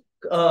lose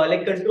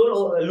control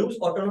or lose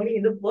autonomy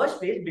in the first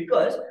place?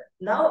 Because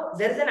now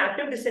there is an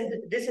active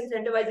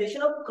disincentivization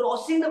of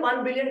crossing the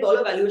 $1 billion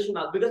valuation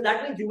mark, because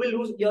that means you will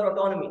lose your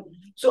autonomy.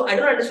 So I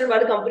don't understand why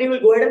the company will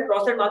go ahead and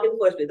cross that mark in the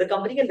first place. The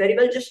company can very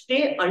well just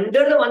stay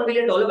under the $1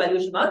 billion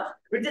valuation mark,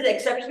 which is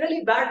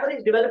exceptionally bad for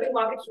these developing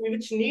markets,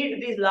 which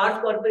need these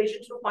large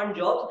corporations to fund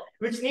jobs,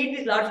 which need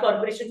these large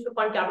corporations to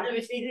fund capital,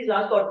 which need these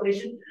large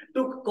corporations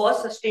to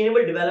cause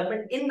sustainable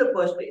development in the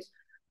first place.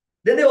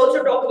 Then they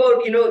also talk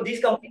about,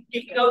 these companies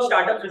kicking out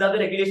startups without the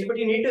regulation, but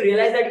you need to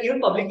realize that even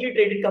publicly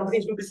traded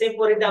companies do the same.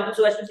 For example,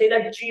 so as to say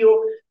that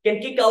Jio can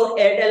kick out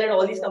Airtel and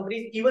all these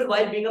companies, even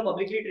while being a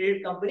publicly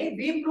traded company,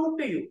 we prove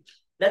to you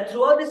that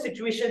throughout this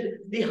situation,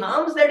 the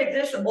harms that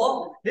exist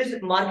of this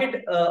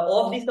market,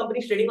 of these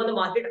companies trading on the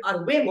market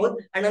are way more.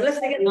 And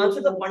unless they can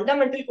answer the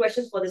fundamental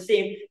questions for the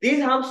same,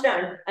 these harms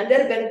stand and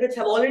their benefits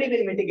have already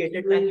been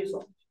mitigated. Thank you so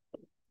much.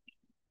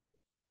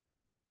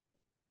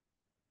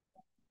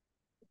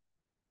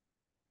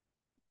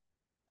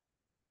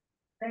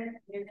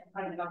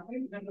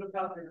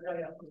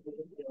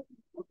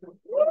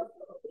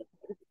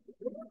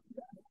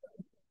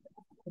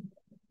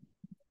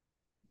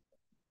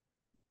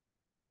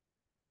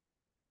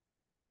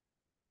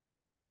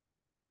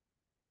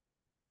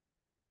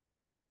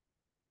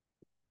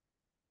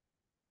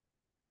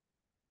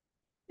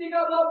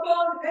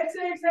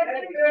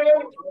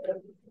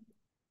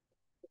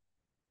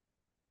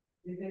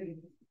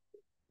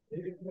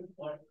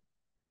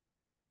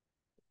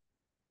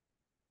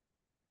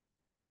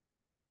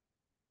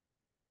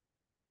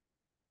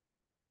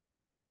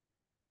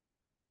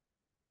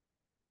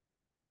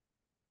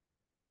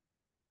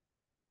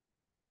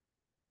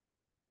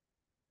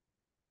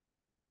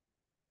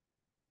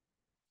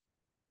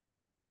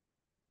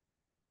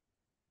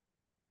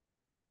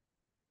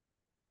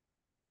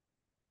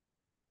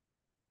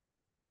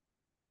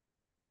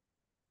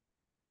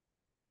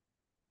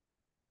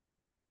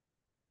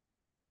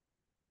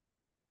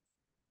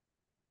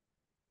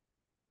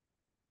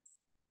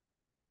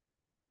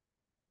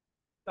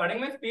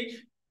 Starting my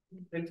speech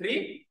in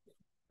 3,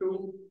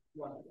 2,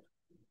 1.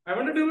 I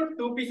want to do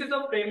 2 pieces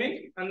of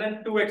framing and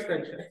then 2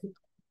 extensions.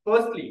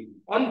 Firstly,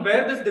 on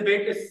where this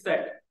debate is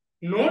set.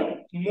 Note,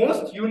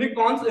 most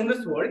unicorns in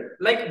this world,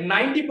 like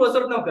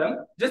 90% of them,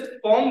 just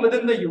form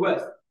within the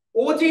US.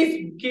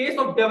 OG's case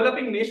of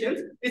developing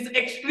nations is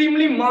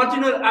extremely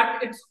marginal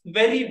at its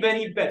very,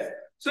 very best.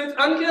 So it's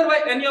unclear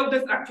why any of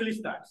this actually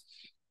stands.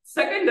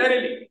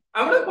 Secondarily,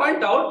 I want to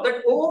point out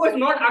that OO is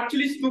not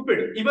actually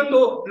stupid, even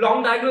though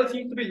long diagonal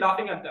seems to be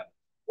laughing at them.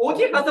 OG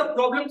has a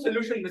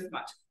problem-solution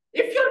mismatch.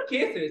 If your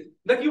case is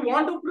that you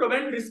want to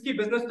prevent risky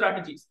business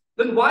strategies,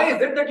 then why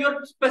is it that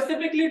you're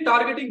specifically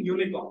targeting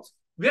unicorns?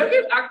 We are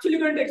actually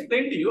going to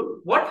explain to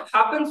you what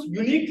happens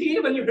uniquely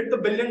when you hit the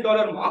 $1 billion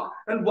mark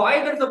and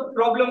why there's a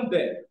problem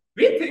there.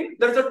 We think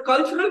there's a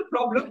cultural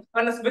problem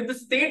and with the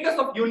status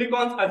of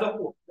unicorns as a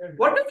whole.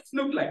 What does this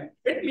look like?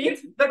 It means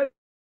that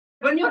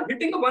when you're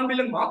hitting the 1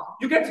 billion mark,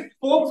 you get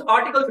Forbes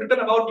articles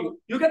written about you.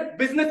 You get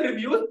business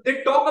reviews.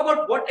 They talk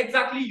about what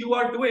exactly you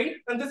are doing.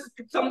 And this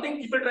is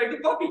something people try to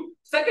copy.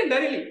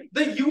 Secondarily,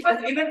 the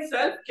US in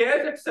itself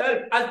cares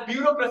itself as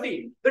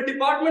bureaucracy. The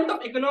Department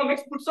of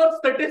Economics puts out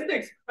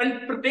statistics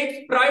and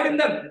takes pride in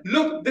them.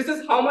 Look, this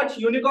is how much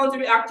unicorns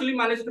we actually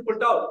managed to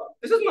put out.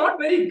 This is not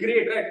very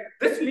great, right?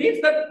 This means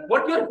that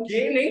what you're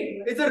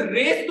gaining is a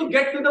race to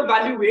get to the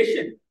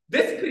valuation.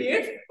 This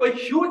creates a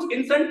huge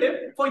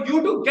incentive for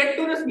you to get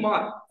to this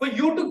mark, for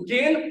you to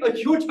gain a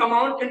huge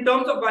amount in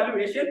terms of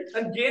valuation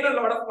and gain a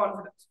lot of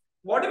confidence.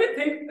 What do we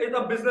think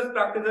the business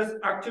practices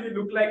actually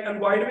look like and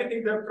why do we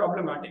think they're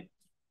problematic?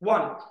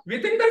 One, we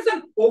think there's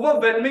an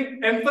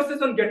overwhelming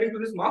emphasis on getting to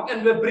this mark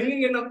and we're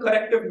bringing in a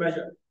corrective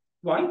measure.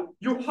 One,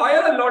 you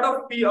hire a lot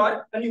of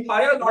PR and you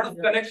hire a lot of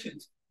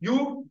connections.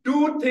 You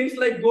do things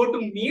like go to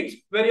meets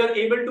where you're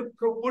able to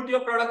put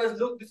your product as,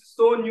 look, this is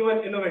so new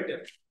and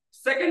innovative.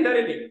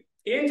 Secondarily,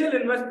 angel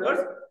investors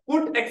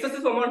put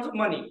excessive amounts of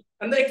money.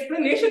 And the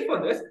explanation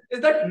for this is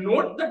that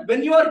note that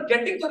when you are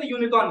getting to the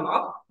unicorn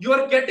mark, you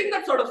are getting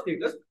that sort of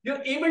status,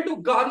 you're able to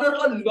garner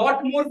a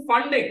lot more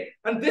funding.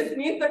 And this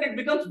means that it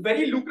becomes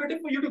very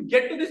lucrative for you to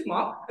get to this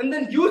mark and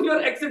then use your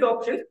exit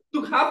options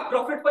to have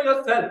profit for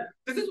yourself.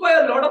 This is why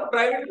a lot of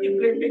private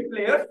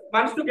players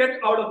manage to get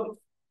out of it.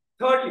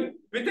 Thirdly,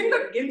 we think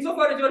that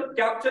insofar as you're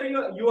capturing,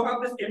 you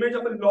have this image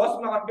of a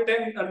loss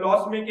marketing, a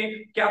loss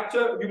making,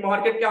 you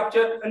market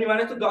capture, and you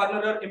manage to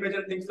garner an image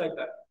and things like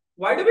that.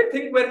 Why do we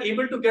think we're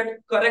able to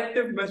get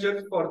corrective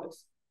measures for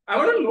this? I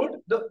want to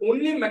note the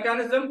only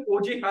mechanism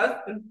OG has,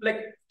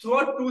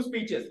 throughout 2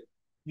 speeches.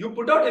 You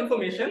put out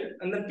information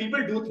and then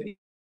people do things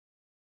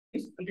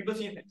and people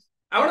see things.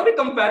 I want to be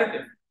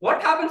comparative.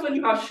 What happens when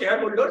you have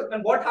shareholders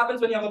and what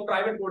happens when you have a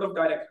private board of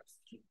directors?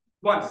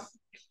 One,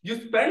 you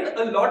spend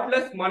a lot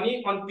less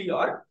money on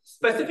PR,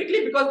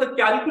 specifically because the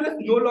calculus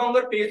no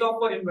longer pays off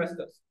for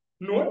investors.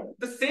 Note,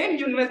 the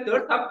same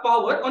investors have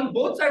power on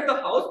both sides of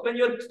the house when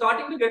you're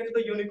starting to get to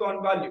the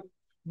unicorn value.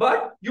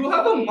 But you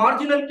have a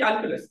marginal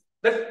calculus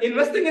that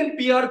investing in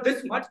PR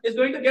this much is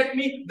going to get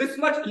me this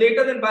much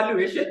later in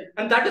valuation.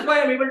 And that is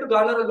why I'm able to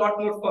garner a lot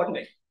more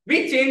funding.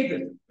 We changed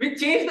this. We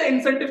changed the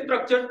incentive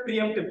structure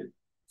preemptively.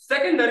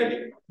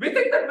 Secondarily, we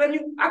think that when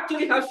you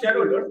actually have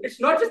shareholders, it's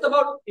not just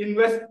about giving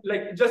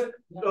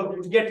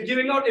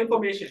out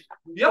information.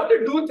 You have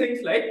to do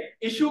things like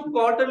issue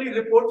quarterly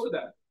reports to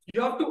them.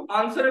 You have to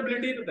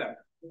answerability to them.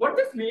 What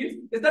this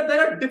means is that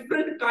there are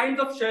different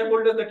kinds of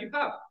shareholders that you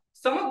have.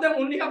 Some of them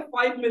only have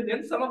 5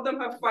 million, some of them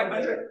have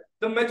 500.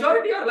 The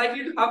majority are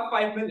likely to have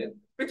 5 million,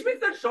 which means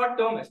that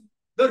short-termist.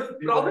 The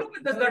problem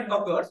with this that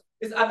occurs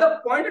is at the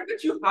point at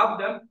which you have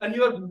them and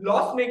you're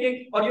loss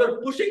making or you're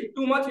pushing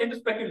too much into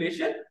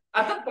speculation,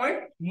 at that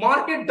point,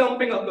 market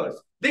dumping occurs.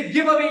 They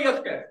give away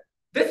your shares.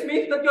 This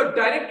means that your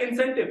direct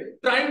incentive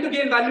trying to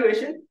gain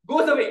valuation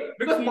goes away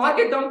because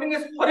market dumping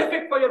is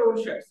horrific for your own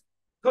shares.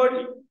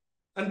 Thirdly,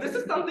 and this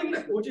is something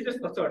that OG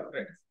just asserted,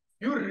 right?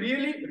 You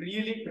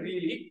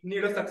really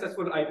need a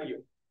successful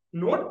IPO.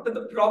 Note that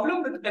the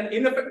problem with an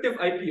ineffective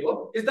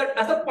IPO is that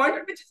at the point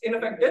at which it's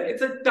ineffective,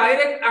 it's a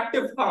direct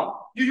active harm.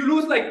 You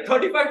lose like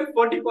 35 to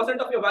 40%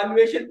 of your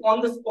valuation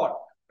on the spot,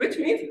 which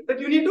means that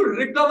you need to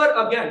recover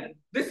again.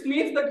 This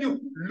means that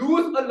you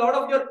lose a lot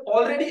of your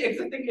already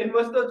existing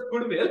investors'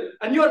 goodwill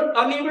and you are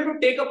unable to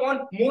take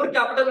upon more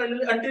capital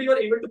until you're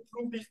able to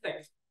prove these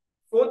things.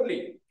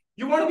 Fourthly,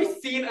 you want to be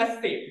seen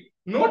as safe.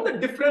 Note the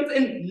difference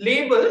in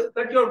labels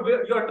that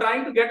you're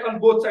trying to get on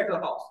both sides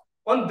of the house.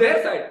 On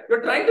their side,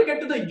 you're trying to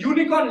get to the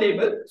unicorn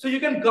label so you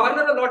can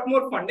garner a lot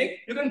more funding,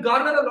 you can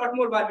garner a lot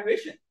more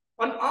valuation.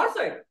 On our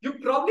side, you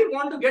probably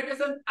want to get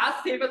yourself as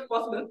safe as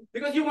possible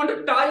because you want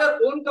to tie your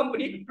own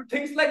company to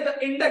things like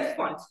the index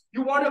funds.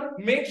 You want to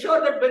make sure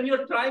that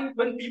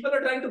when people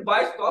are trying to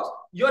buy stocks,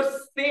 you're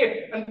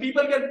safe and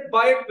people can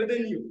buy it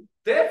within you.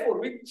 Therefore,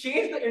 we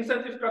change the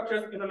incentive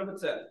structures in and of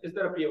itself. Is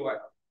there a POI?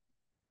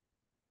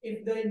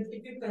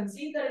 If you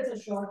concede that it's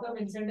a short-term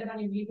incentive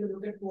and you need to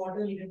look at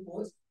quarterly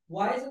reports,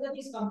 why is it that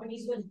these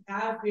companies will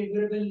have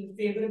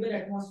favorable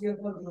atmosphere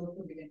for growth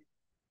to begin?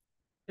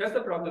 Here's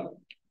the problem.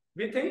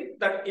 We think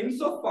that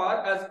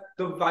insofar as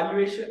the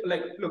valuation,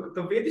 like, look,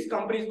 the way these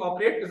companies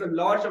operate is a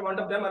large amount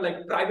of them are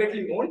like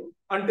privately owned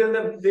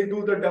until they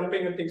do the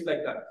dumping and things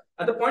like that.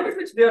 At the point at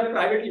which they are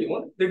privately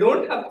owned, they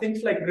don't have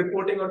things like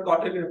reporting or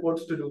quarterly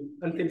reports to do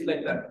and things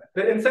like that.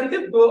 Their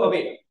incentives go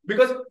away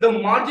because the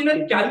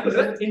marginal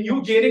calculus in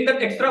you gaining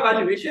that extra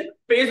valuation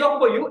pays off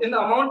for you in the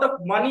amount of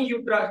money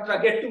you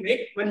get to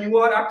make when you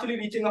are actually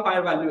reaching a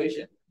higher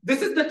valuation.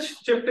 This is the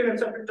shift in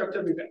incentive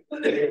structure we get.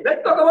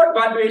 Let's talk about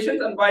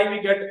valuations and why we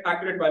get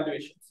accurate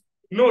valuations.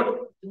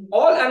 Note,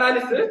 all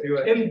analysis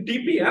in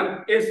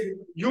DPM is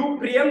you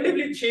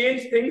preemptively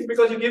change things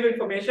because you give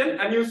information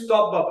and you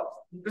stop bubbles.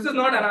 This is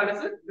not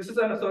analysis, this is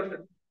an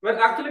assertion. We're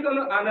actually going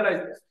to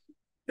analyze this.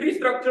 3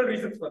 structural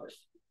reasons for this.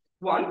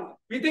 1,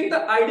 we think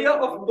the idea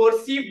of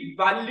perceived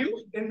value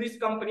in these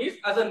companies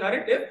as a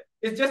narrative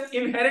is just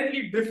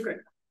inherently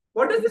different.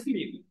 What does this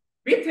mean?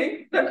 We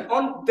think that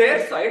on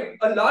their side,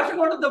 a large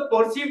amount of the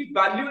perceived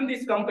value in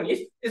these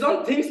companies is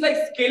on things like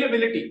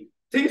scalability,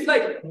 things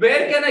like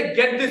where can I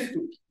get this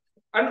to?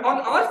 And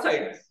on our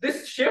side,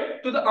 this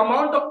shift to the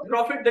amount of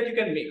profit that you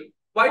can make.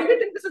 Why do we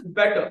think this is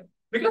better?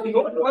 Because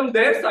on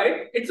their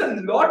side, it's a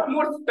lot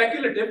more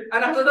speculative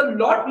and has a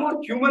lot more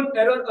human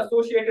error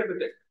associated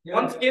with it. Yeah.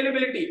 On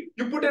scalability,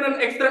 you put in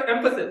an extra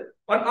emphasis.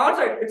 On our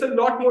side, it's a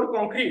lot more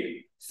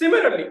concrete.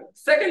 Similarly,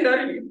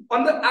 secondarily,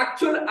 on the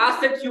actual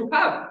assets you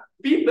have,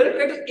 people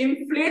try to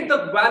inflate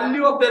the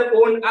value of their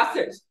own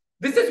assets.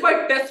 This is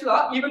why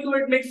Tesla, even though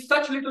it makes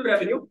such little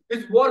revenue,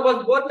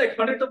 was worth like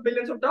hundreds of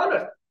billions of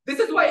dollars. This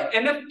is why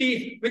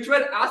NFTs, which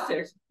were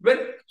assets,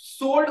 were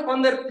sold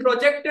on their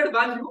projected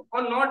value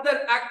or not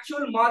their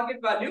actual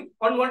market value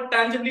on what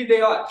tangibly they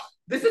are.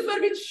 This is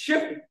where we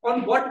shift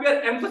on what we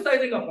are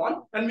emphasizing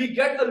upon and we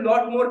get a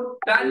lot more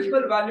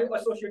tangible value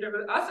associated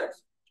with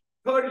assets.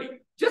 Thirdly,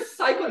 just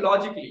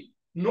psychologically,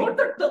 note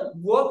that the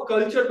work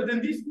culture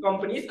within these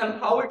companies and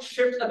how it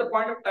shifts at the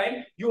point of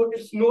time,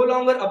 it's no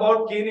longer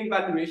about gaining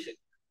valuation.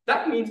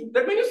 That means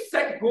that when you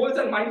set goals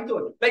and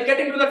milestones, like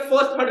getting to that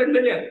first 100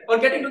 million or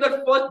getting to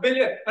that first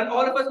billion, and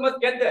all of us must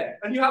get there,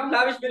 and you have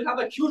lavish, we'll have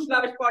a huge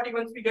lavish party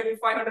once we get to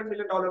 $500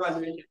 million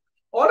valuation.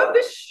 All of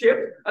this shift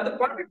at the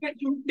point at which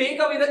you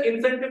take away the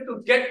incentive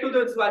to get to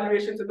those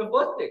valuations in the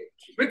first place,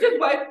 which is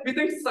why we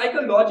think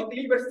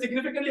psychologically we're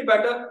significantly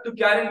better to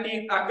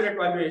guarantee accurate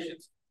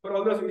valuations. For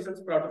all those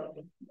reasons, proud of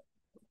them.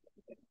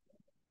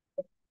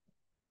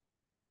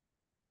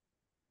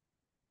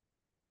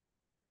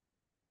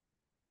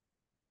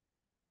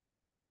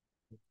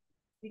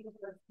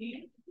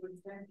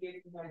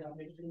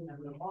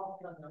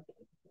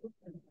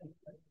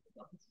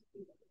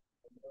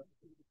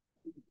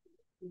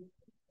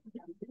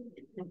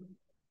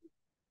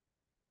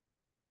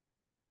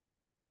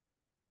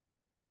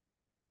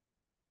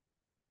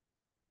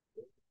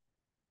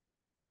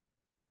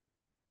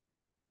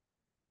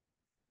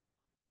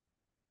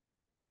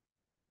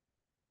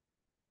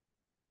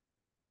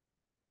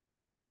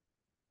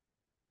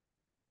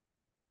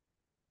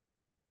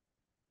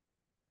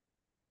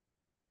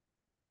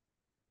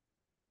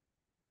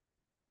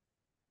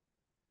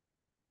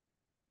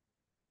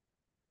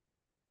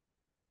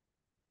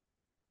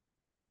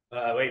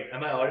 Wait,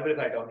 am I audible if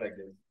I talk like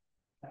this?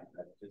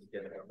 Just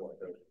get a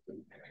water.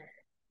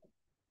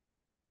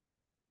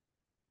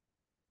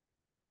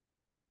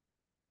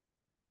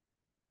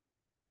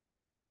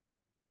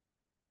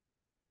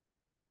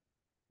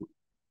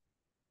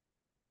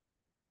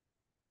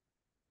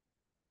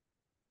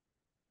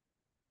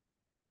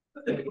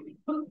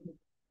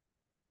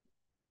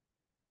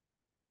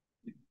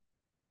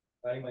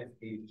 Starting my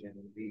speech in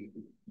 3,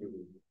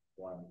 2,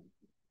 1.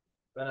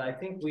 Well, I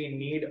think we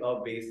need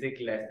a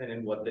basic lesson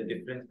in what the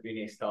difference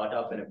between a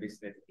startup and a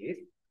business is.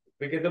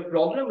 Because the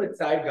problem with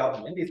side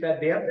government is that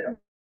they have been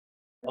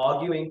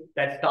arguing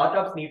that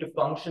startups need to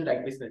function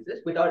like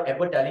businesses without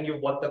ever telling you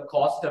what the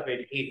cost of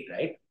it is,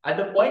 right? At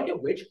the point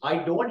at which I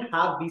don't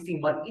have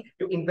VC money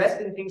to invest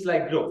in things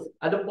like growth,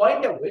 at the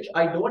point at which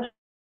I don't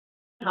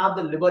have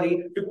the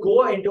liberty to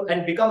go into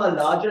and become a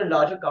larger and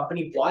larger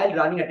company while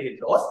running at a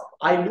loss,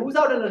 I lose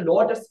out on a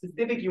lot of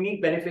specific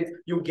unique benefits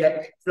you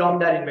get from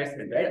that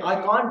investment, right? I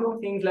can't do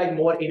things like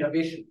more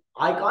innovation.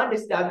 I can't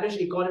establish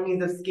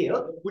economies of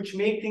scale, which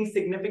make things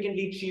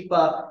significantly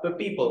cheaper for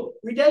people.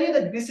 We tell you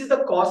that this is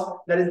the cost,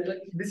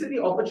 this is the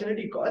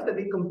opportunity cost that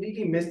they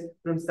completely miss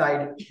from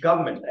side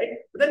government, right?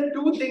 But then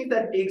 2 things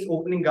that takes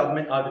opening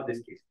government out of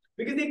this case.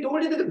 Because they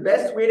told you that the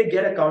best way to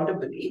get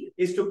accountability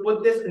is to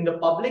put this in the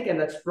public, and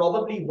that's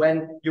probably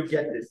when you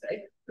get this, right?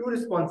 2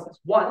 responses.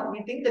 1,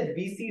 we think that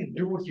VCs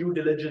do due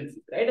diligence,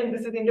 right? And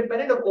this is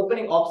independent of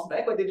opening ops,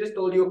 right? But they just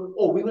told you,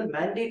 oh, we will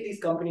mandate these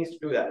companies to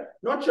do that.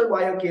 Not sure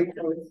why you're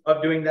capable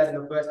of doing that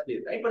in the first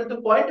place, right? But at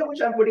the point at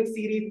which I'm putting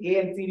Series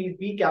A and Series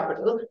B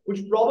capital,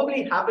 which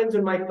probably happens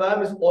when my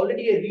firm is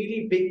already a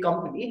really big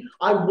company,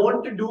 I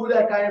want to do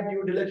that kind of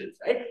due diligence,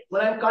 right?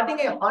 When I'm cutting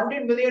a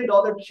 $100 million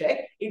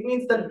check, it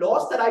means the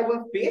loss that I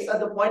will face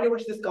at the point at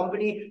which this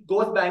company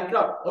goes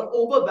bankrupt or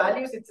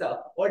overvalues itself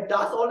or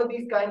does all of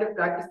these kind of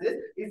practices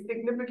is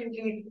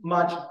significantly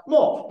much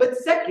more. But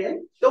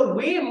second, the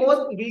way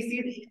most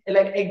VCs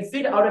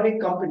exit out of a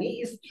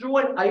company is through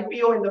an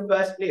IPO in the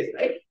first place,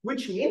 right?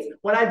 Which means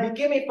when I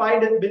became a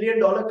 $5 billion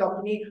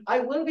company, I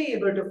will be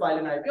able to file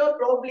an IPO,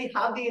 probably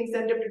have the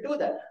incentive to do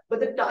that. But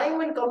the time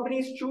when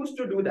companies choose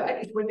to do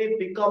that is when they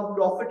become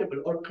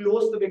profitable or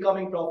close to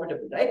becoming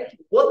profitable, right?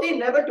 What they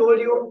never told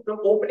you from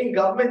opening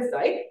government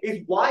side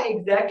is why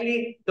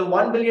exactly the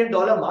 $1 billion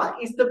mark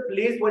is the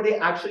place where they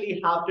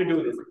actually have to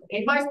do this.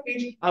 In my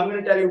speech, I'm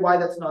going to tell you why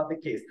that's not the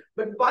case.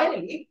 But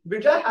finally,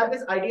 Vijay had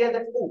this idea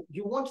that, oh,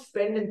 you won't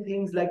spend in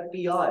things like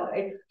PR,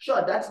 right?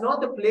 Sure, that's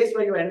not the place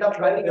where you end up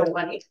spending your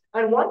money.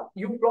 And what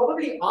you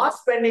probably are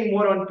spending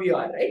more on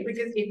PR, right?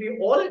 Because if you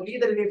all agree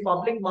that in a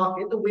public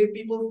market, the way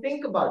people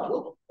think about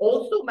you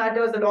also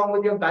matters along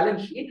with your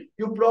balance sheet,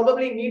 you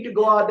probably need to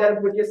go out there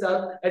and put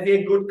yourself as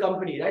a good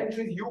company, right? Which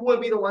means you will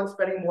be the one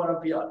spending more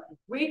on PR.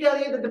 We tell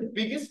you that the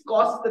biggest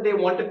costs that they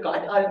want to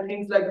cut are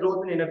things like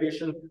growth and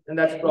innovation, and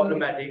that's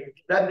problematic.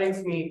 That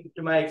brings me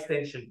to my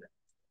extension.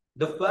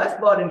 The first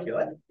burden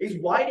here is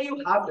why do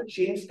you have to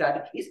change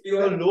strategies to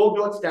your low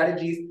growth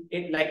strategies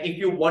if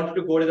you want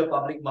to go to the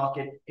public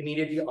market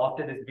immediately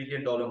after this $1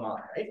 billion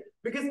mark, right?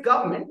 Because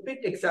government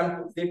picked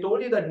examples. They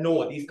told you that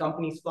no, these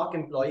companies fuck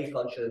employee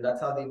culture. That's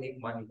how they make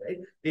money, right?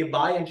 They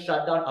buy and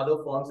shut down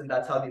other firms and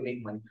that's how they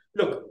make money.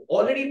 Look,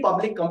 already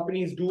public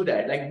companies do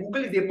that. Like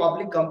Google is a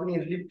public company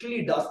and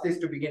literally does this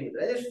to begin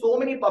with. Right? There's so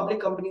many public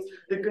companies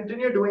that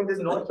continue doing this,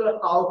 not sure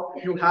how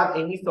you have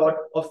any sort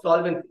of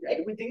solvency,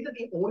 right? We think that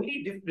the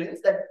only difference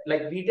that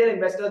retail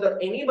investors or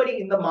anybody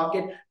in the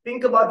market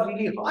think about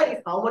really hard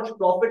is how much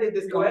profit is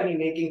this company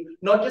making,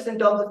 not just in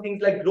terms of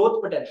things like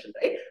growth potential,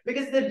 right?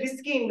 Because it's a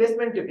risky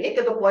investment to make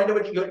at the point at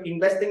which you're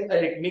investing,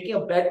 making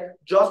a bet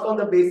just on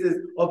the basis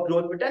of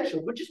growth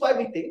potential, which is why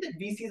we think that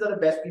VCs are the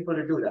best people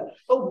to do that.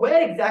 So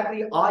where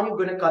exactly are you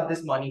going to cut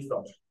this money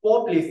from?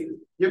 4 places.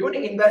 You're going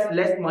to invest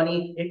less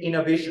money in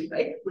innovation,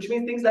 right? Which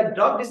means things like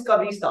drug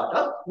discovery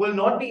startups will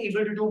not be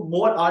able to do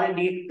more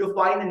R&D to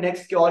find the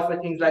next cure for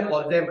things like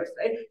Alzheimer's,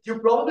 right? You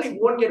probably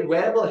won't get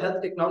wearable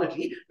health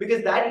technology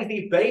because that is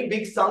a very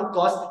big sunk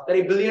cost that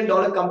a $1 billion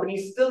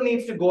company still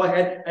needs to go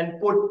ahead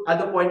and put at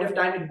the point of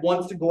time it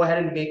wants to go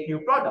ahead and make new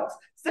products.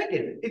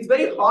 Second, it's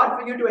very hard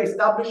for you to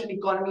establish an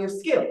economy of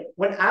scale.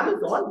 When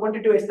Amazon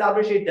wanted to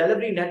establish a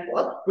delivery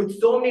network with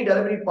so many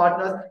delivery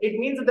partners, it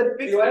means that the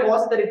fixed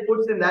cost that it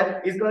puts in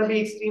that is going to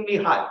be extremely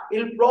high.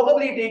 It'll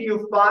probably take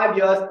you 5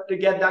 years to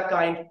get that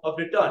kind of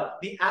return.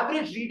 The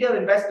average retail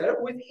investor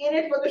who is in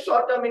it for the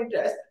short-term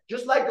interest,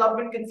 just like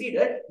government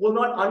conceded, will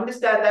not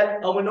understand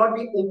that or will not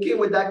be okay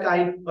with that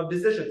kind of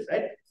decisions,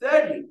 right?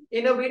 Thirdly,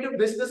 innovative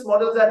business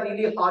models are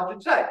really hard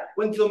to track.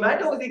 When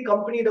Zomato was a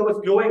company that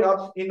was growing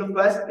up in the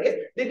first place,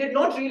 they did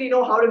not really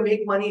know how to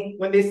make money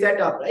when they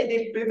set up, right?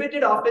 They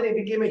pivoted after they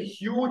became a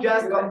huge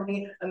ass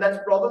company, and that's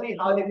probably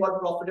how they got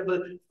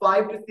profitable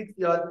 5 to 6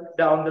 years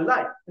down the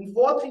line. And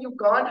fourthly, you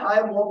can't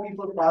hire more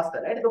people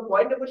faster, right? At the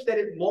point at which there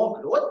is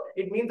more growth,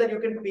 it means that you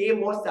can pay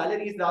more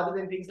salaries rather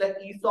than things like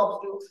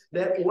ESOPs to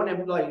their own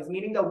employees,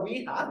 meaning that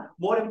we have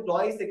more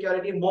employee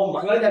security, more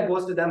money that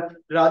goes to them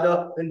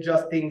rather than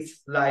just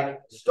things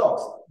like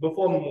stocks.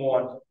 Before we move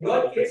on,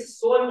 your case is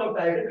so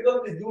uncompetitive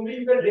because presumably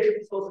you can raise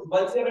resources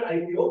once you have an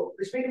IPO,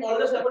 which means all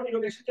the stuff on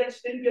innovation can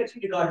still be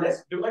achieved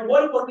regardless. And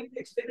more importantly,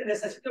 expect the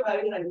necessity of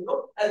having an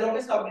IPO as long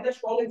as companies have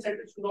strong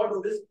incentives to not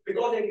do this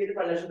because they engage in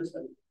financial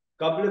discovery.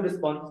 Couple of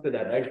responses to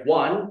that, right?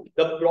 One,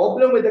 the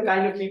problem with the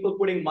kind of people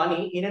putting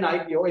money in an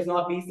IPO is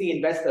not VC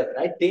investors,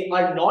 right? They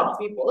are not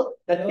people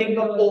that think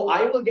of, oh,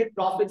 I will get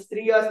profits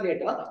 3 years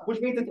later, which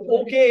means it's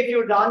okay if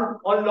you run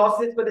on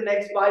losses for the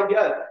next 5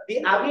 years. The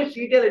average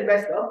retail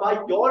investor, by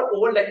your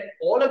own,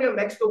 all of your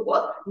next to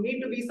work,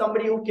 need to be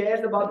somebody who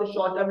cares about the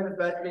short term in the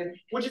first place,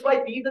 which is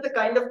why these are the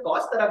kind of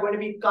costs that are going to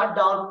be cut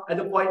down at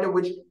the point at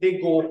which they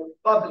go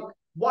public.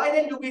 Why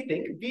then do we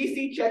think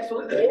VC checks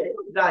will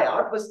dry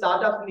out for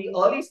startups in the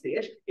early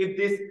stage if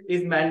this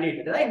is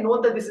mandated? And I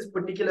know that this is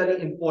particularly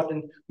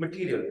important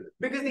material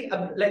because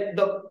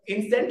the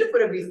incentive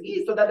for a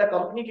VC is so that the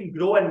company can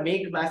grow and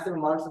make massive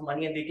amounts of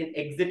money and they can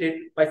exit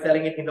it by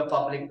selling it in the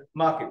public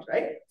market,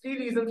 right? 3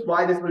 reasons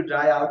why this will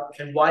dry out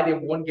and why they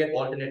won't get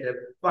alternative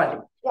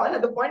funding. One,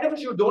 at the point at which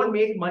you don't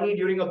make money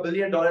during a $1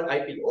 billion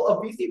IPO, a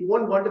VC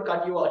won't want to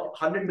cut you a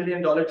 $100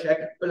 million check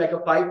for like a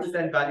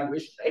 5%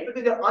 valuation, right?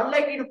 Because they're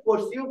unlikely to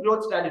pursue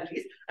growth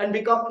strategies and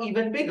become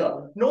even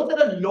bigger. Note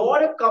that a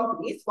lot of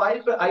companies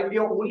file for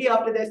IPO only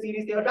after their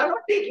Series A. I'm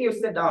not taking you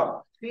sit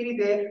down.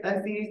 Series A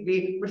and Series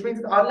B, which means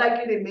it's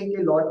unlikely they make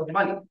a lot of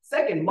money.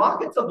 Second,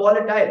 markets are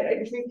volatile, right?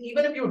 Which means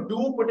even if you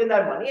do put in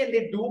that money and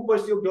they do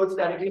pursue growth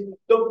strategies,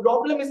 the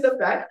problem is the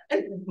fact,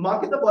 and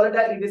markets are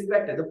volatile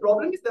irrespective. The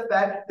problem is the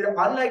fact they're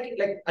unlikely,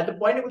 at the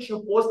point at which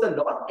you post a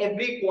loss,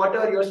 every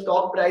quarter your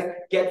stock price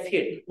gets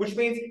hit, which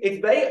means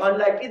it's very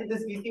unlikely that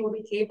this VC will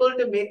be able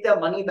to make their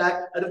money back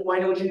at the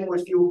point at which you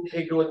pursue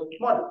a growth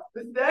model.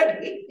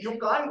 Thirdly, you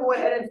can't go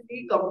ahead and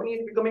see companies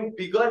becoming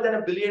bigger than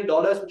 $1 billion,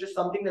 which is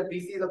something that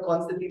VCs are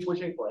constantly constantly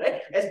pushing for,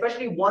 right?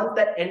 Especially ones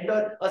that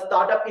enter a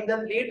startup in the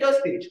later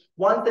stage,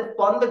 ones that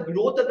fund the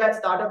growth of that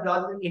startup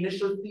rather than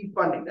initial seed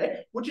funding, right?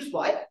 Which is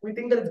why we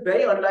think that it's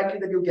very unlikely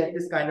that you get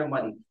this kind of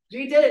money.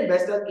 Retail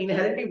investors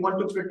inherently want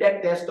to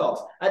protect their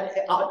stocks. And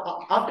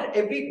after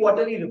every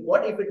quarterly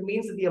report, if it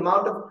means that the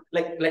amount of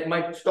like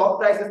my stock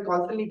price is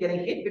constantly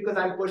getting hit because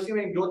I'm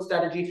pursuing growth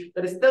strategy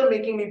that is still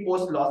making me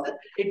post losses,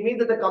 it means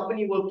that the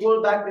company will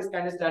pull back this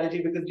kind of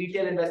strategy because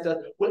retail investors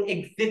will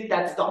exit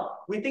that stock.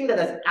 We think that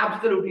that's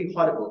absolutely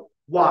horrible.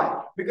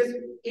 Why? Because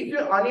if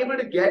you're unable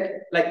to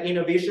get like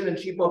innovation and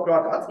cheaper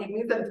products, it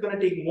means that it's going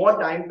to take more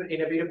time for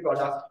innovative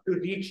products to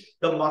reach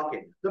the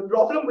market. The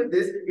problem with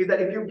this is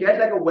that if you get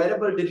like a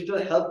wearable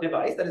digital health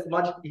device that is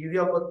much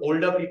easier for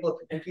older people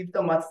and keeps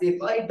them much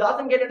safer, it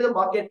doesn't get into the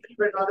market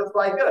for another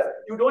 5 years.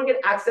 You don't get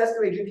access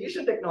to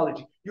education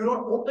technology. You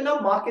don't open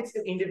up markets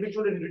to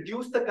individuals and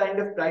reduce the kind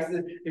of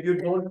prices if you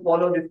don't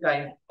follow this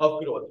kind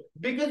of growth.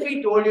 Because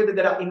we told you that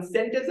there are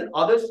incentives and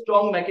other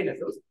strong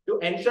mechanisms to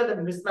ensure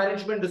that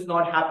mismanagement does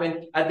not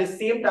happen. At the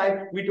same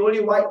time, we told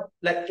you why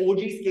like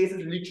OG's case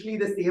is literally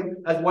the same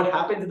as what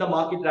happens in the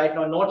market right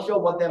now. Not sure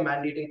what they're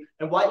mandating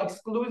and why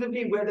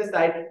exclusively we're the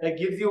side that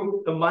gives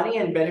you the money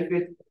and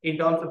benefits in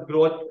terms of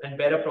growth and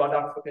better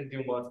products for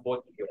consumers,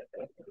 both here.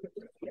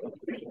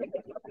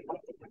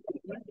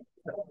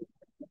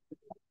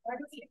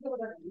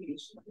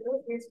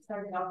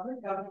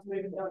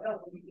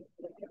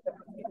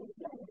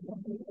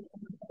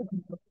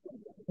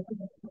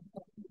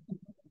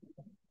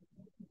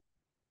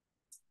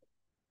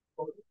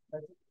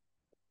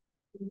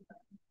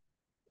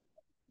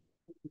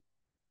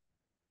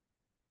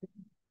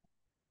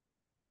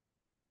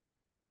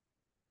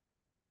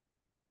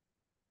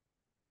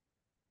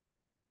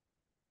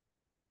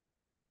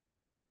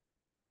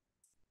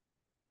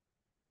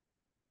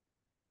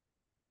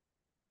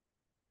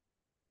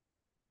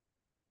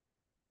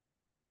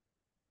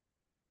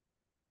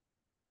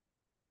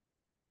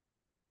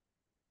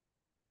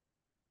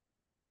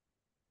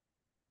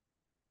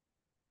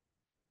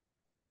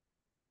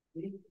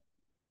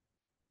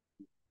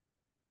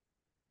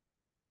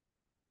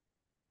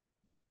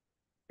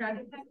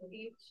 Starting my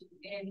speech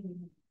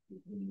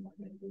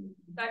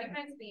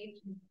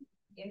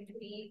in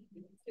 3,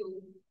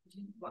 2,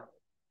 1.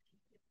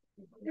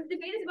 This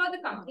debate is about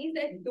the companies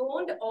that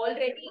don't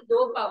already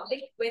go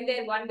public when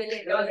they're $1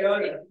 billion,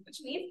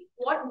 which means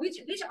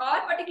which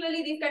are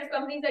particularly these kinds of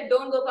companies that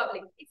don't go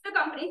public. It's the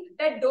companies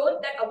that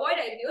avoid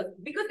IPOs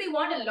because they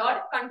want a lot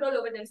of control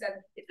over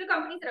themselves. It's the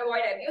companies that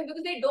avoid IPOs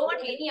because they don't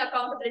want any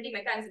accountability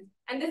mechanisms.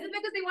 And this is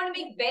because they want to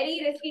make very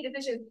risky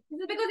decisions.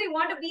 This is because they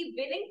want to be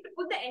willing to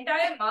put the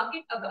entire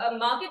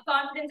market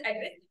confidence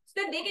at risk so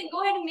that they can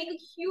go ahead and make a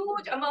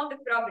huge amount of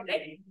profit,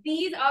 right?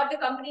 These are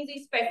the companies we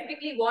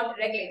specifically want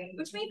to regulate,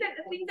 which means that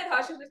the things that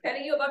Harsith was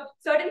telling you about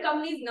certain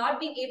companies not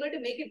being able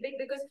to make it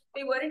big because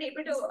they weren't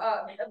able to,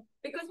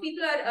 because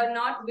people are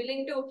not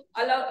willing to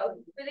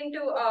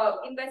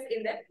invest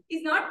in them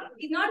is not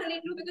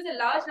really true, because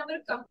a large number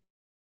of companies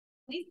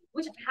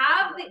which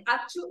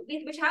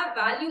have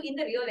value in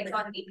the real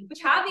economy,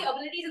 which have the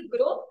ability to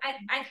grow and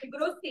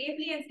grow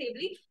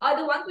stably are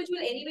the ones which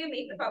will anyway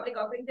make the public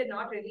offerings. They're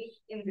not really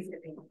in this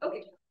thing.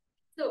 Okay.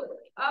 So,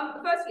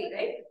 firstly,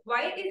 right,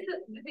 why is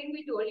the thing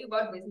we told you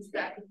about business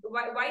practice?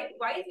 Why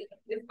is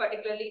this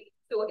particularly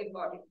so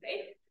important,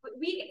 right?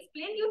 We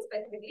explained you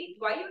specifically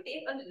why you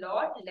take a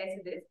lot less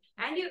risk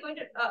and you're going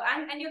to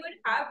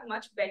have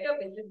much better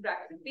business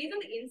practice based on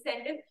the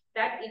incentive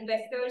that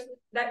investors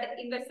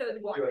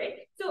want, right?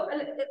 So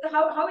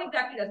how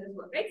exactly does this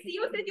work, right?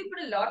 CEO says you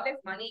put a lot less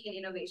money in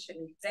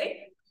innovation, right?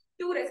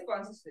 Two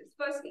responses to this.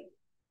 Firstly,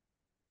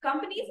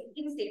 companies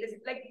in status,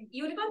 like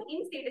unicorns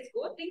in status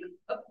quo, think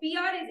a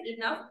PR is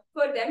enough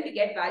for them to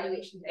get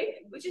valuation,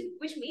 right? Which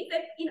means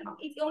that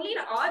it's only in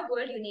our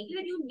world uniquely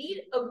that you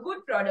need a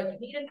good product, you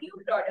need a new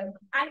product,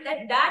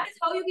 and that is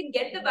how you can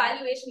get the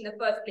valuation in the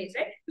first place,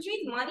 right? Which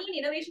means money in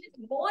innovation is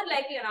more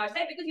likely on our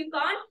side because you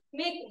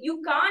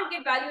can't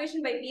get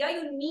valuation by PR.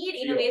 You need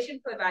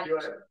innovation for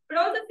valuation. But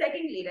also,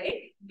 secondly,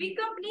 right, big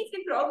companies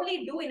can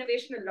probably do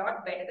innovation a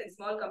lot better than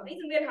small companies,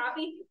 and they're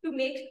happy to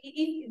make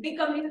big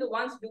companies are the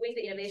ones doing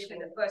the innovation in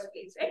the first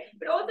place, right?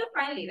 But also,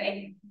 finally,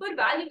 right, for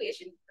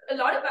valuation,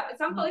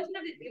 some portion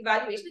of the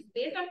valuation is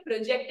based on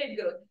projected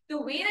growth.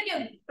 The way that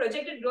your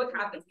projected growth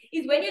happens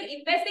is when you're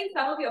investing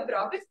some of your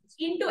profits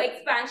into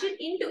expansion,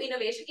 into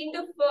innovation,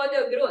 into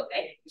further growth,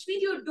 right? Which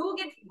means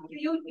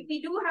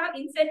we do have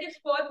incentives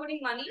for putting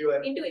money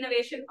into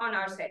innovation on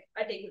our side.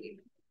 I take it.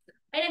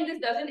 And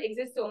this doesn't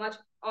exist so much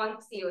on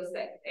CEO's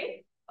side,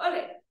 right? All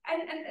right,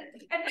 and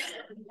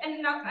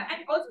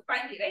also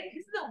finally, right,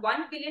 this is a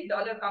 $1 billion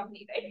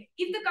company, right?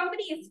 If the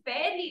company is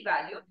fairly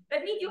valued,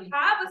 that means you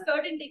have a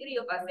certain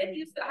degree of asset,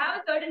 you have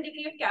a certain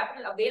degree of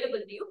capital available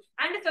to you,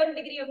 and a certain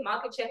degree of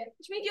market share,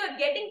 which means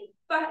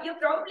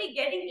you're probably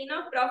getting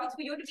enough profits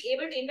for you to be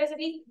able to invest at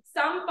least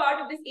some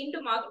part of this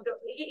into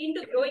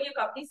growing your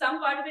company,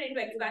 some part of it into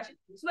expansion.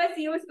 So my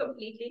CEO is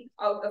completely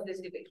out of this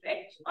debate,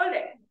 right? All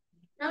right.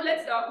 Now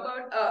let's talk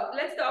about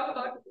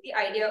the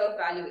idea of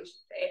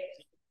valuation, right?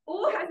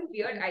 O has a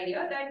weird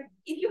idea that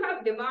if you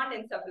have demand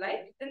and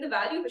supply, then the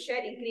value of a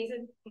share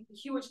increases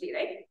hugely,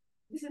 right?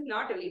 This is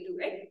not really true,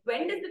 right?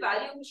 When does the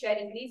value of a share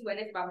increase? When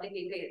it's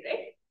publicly traded,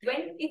 right?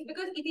 When it's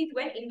because it is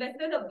when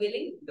investors are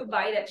willing to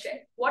buy that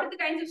share. What are the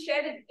kinds of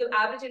share that the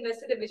average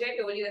investor, that Vijay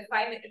told you, that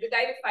the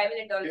guy with $5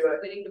 million is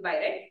willing to buy,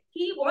 right?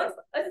 He wants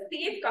a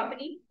safe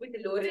company with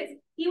low risk.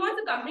 He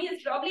wants a company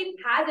that probably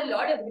has a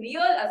lot of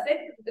real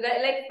assets,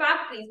 like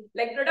factories,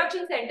 like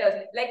production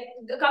centers, like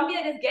the company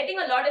that is getting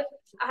a lot of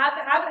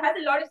has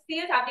a lot of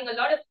sales happening, a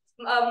lot of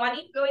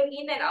money flowing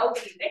in and out,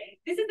 right?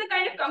 This is the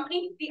kind of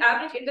company the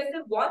average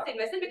investor wants to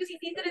invest in because he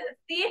sees it as a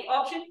safe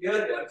option to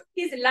put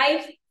his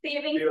life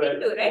savings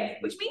into, right?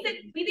 Which means that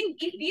we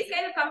think if these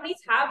kind of companies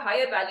have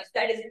higher values,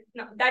 that is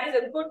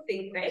a good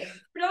thing, right?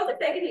 But also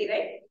secondly,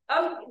 right,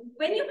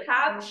 when you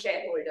have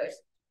shareholders,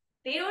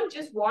 they don't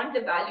just want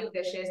the value of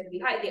their shares to be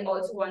high, they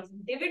also want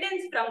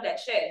dividends from that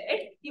share,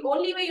 right? The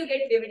only way you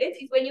get dividends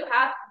is when you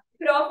have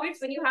profits,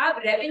 when you have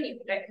revenue,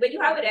 right? When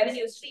you have a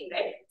revenue stream,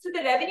 right? So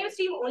the revenue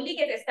stream only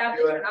gets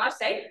established on our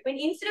side when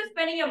instead of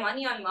spending your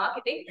money on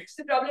marketing, which is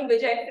the problem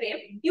Vijay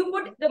framed, you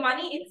put the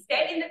money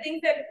instead in the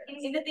things that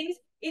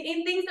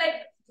in things like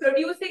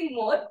producing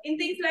more, in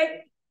things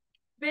like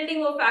building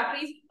more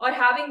factories or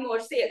having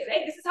more sales,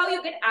 right? This is how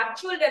you get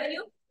actual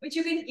revenue, which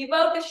you can give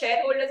out to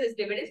shareholders as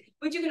dividends,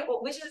 which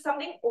is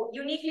something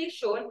uniquely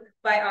shown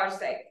by our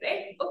side,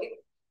 right? Okay.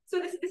 So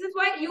this is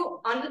why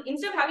you,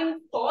 instead of having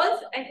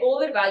false and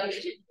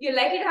overvaluation, you're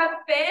likely to have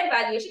fair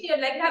valuation.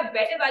 You're likely to have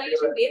better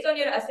valuation based on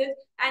your assets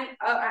and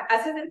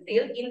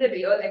sales in the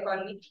real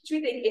economy, which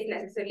we think is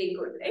necessarily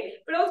good, right?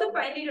 But also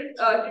finally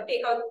to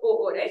take out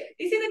OO, right?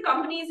 You see the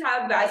companies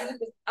have values,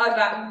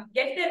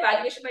 get their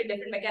valuation by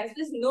different mechanisms.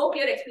 There's no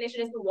clear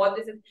explanation as to what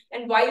this is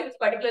and why this is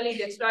particularly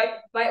destroyed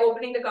by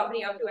opening the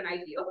company up to an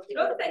IPO. But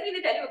also secondly,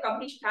 they tell you a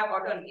company should have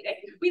autonomy, right?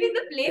 We think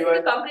the place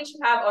the company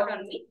should have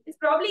autonomy is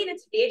probably in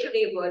its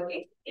day-to-day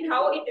working, in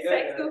how it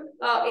decides to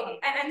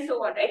and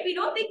so on, right? We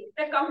don't think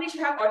that company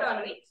should have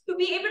autonomy to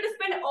be able to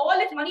spend all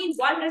its money in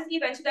one risky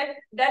venture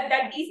that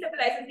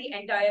destabilizes the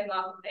entire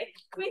market, right?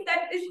 I mean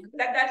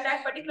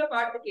that particular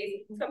part of the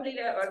case is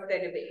completely out of their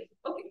debate.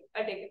 Okay,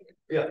 I'll take it.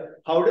 Yeah.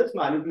 How does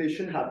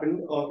manipulation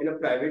happen in a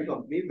private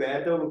company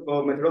where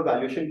the method of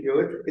valuation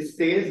here is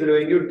sales,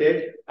 revenue,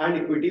 debt, and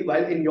equity,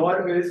 while in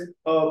your case,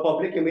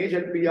 public image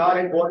and PR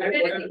and what and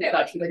what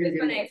just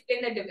want to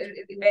explain that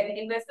when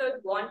investors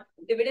want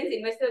dividends,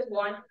 investors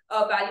want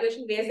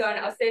valuation based on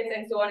assets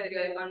and so on in the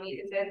real economy.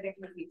 Is there anything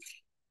to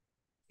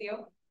see?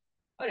 All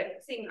right,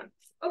 seeing now.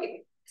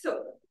 Okay,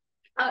 so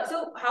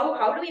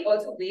how do we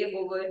also weigh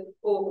over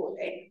OO,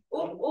 right?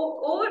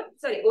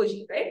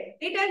 OG, right?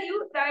 They tell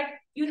you that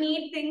you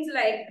need things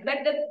like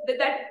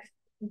that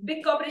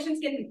big corporations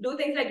can do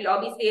things like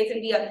lobby states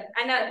and be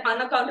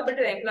unaccountable to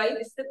their employees.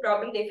 This is the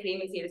problem they frame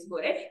in Sales Go,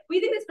 right?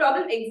 We think this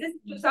problem exists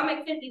to some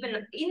extent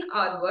even in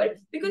our world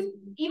because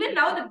even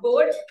now the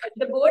board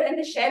and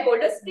the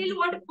shareholders still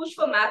want to push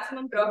for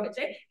maximum profits,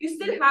 right? You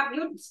still try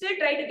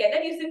to get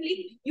that. You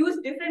simply use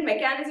different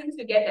mechanisms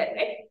to get that,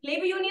 right?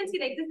 Labor unions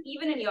can exist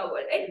even in your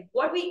world, right?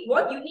 What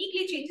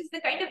uniquely changes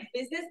the kind of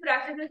business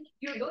practices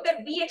you do that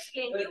we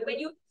explain to you when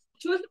you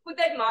choose to put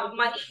that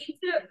money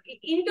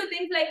into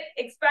things like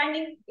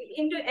expanding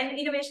into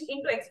innovation,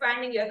 into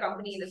expanding your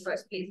company in the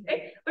first place,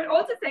 right? But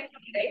also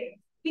secondly, right?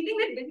 We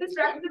think that business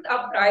practices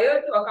are prior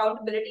to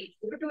accountability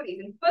for two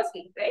reasons.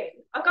 Firstly, right?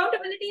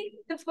 Accountability,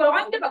 the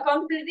point of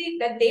accountability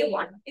that they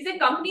want is that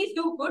companies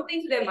do good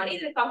things with their money,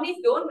 that companies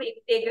don't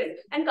take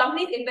risks, and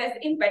companies invest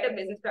in better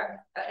business practice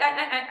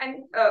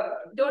and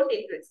don't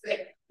take risks,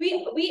 right?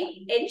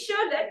 We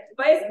ensure that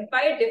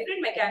by a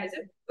different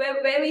mechanism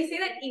where we say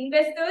that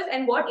investors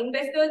and what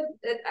investors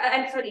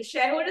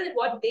shareholders and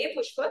what they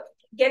push for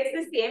gets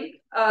the same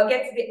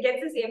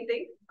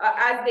thing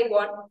as they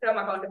want from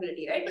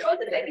accountability, right? But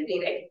also secondly,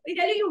 right? They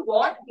tell you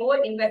want more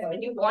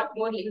investment, you want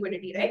more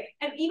liquidity, right?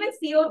 And even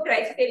CEO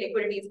tries to say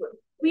liquidity is good.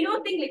 We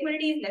don't think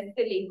liquidity is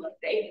necessarily good,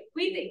 right?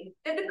 We think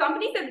that the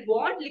companies that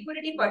want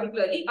liquidity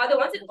particularly are the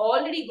ones that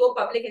already go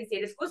public in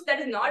status quo. That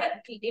is not an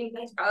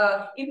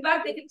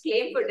impact they can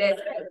claim for their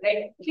self,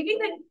 right? We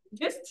think that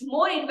just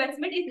more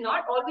investment is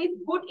not always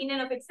good in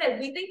and of itself.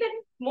 We think that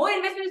more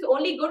investment is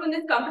only good when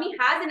this company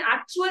has an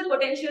actual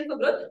potential for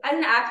growth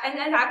and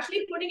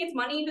actually putting its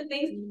money into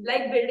things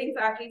like building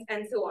factories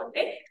and so on,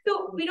 right?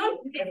 So we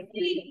don't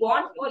necessarily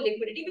want more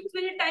liquidity because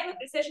when in a time of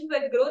recession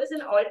where growth is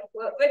an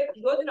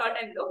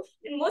all-time low,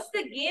 and most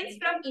of the gains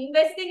from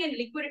investing in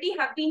liquidity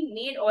have been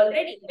made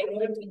already. Right?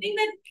 We think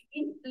that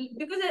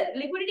because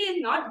liquidity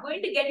is not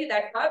going to get you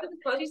that far because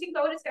purchasing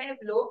power is kind of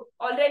low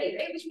already,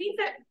 right? Which means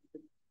that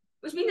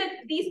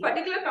these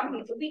particular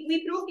companies,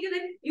 we prove to you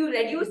that you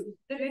reduce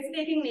the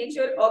risk-taking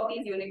nature of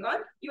these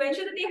unicorns. You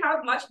ensure that they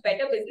have much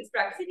better business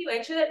practices. You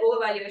ensure that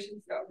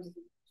overvaluation stops.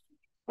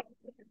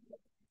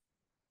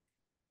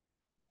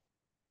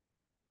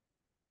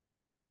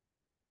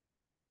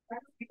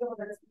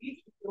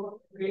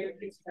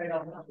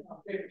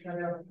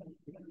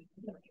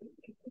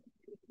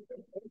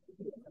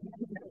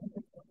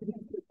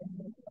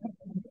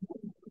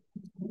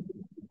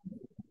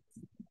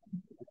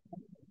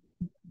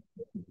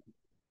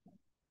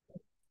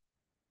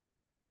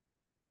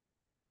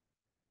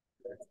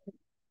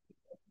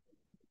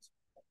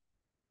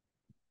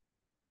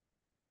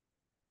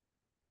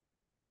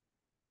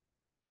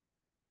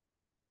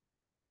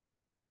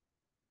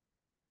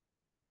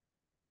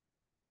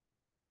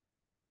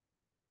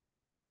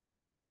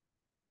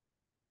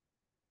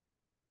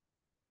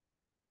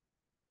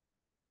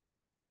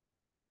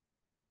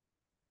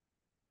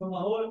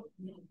 Mahor.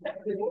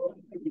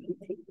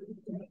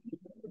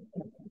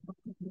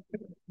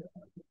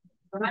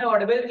 Am I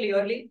audible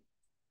clearly?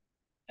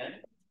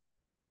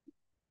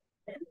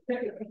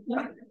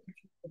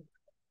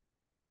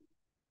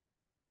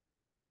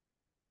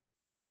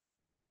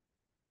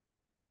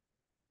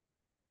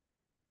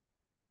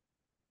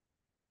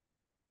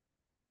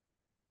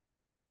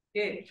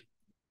 Okay.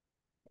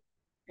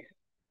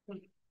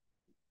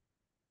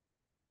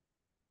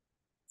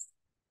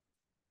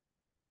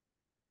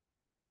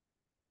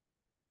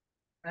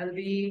 I'll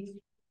be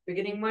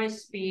beginning my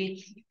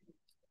speech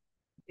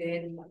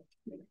in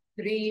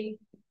 3,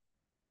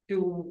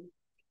 2,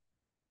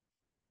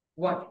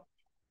 1.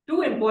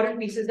 Two important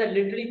pieces that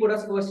literally put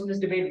us first in this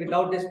debate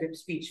without this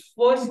speech.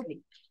 Firstly,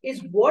 is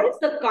what is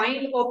the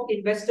kind of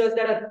investors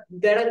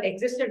that are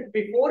existent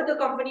before the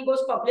company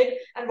goes public,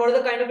 and what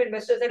are the kind of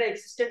investors that are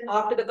existent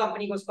after the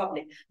company goes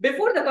public.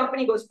 Before the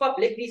company goes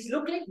public, these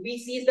look like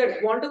VCs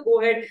that want to go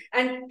ahead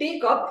and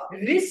take up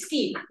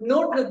risky,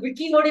 note the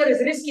key word here is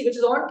risky, which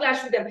is on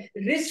clash with them,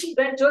 risky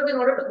ventures in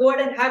order to go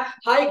ahead and have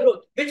high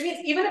growth, which means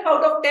even if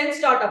out of 10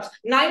 startups,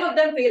 9 of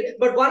them fail,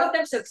 but 1 of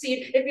them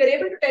succeed, if we are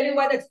able to tell you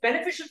why that's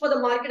beneficial for the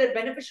market and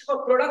beneficial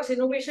for products,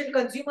 innovation,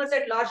 consumers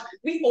at large,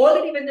 we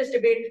already win this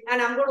debate,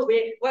 and I'm going to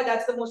weigh why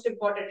that's the most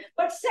important.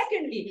 But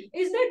secondly,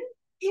 is that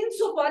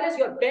insofar as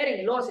you're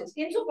bearing losses,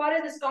 insofar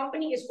as this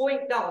company is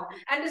going down,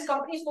 and this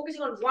company is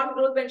focusing on one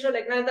growth venture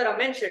like Nayantara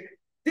mentioned,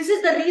 this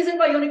is the reason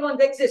why unicorns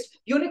exist.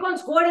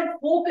 Unicorns go ahead and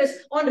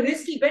focus on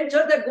risky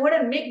ventures that go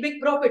ahead and make big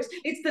profits.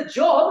 It's the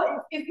job,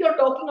 if you're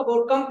talking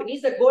about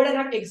companies that go ahead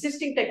and have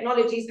existing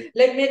technologies,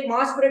 like make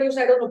mass produce,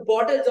 I don't know,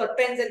 bottles or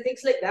pens and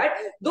things like that.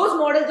 Those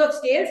models of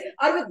scales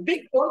are with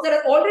big firms that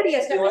are already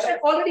established and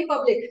already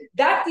public.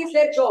 That is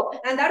their job.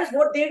 And that is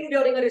what they do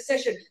during a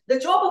recession. The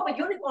job of a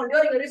unicorn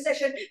during a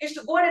recession is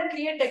to go ahead and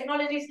create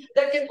technologies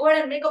that can go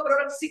ahead and make a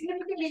product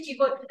significantly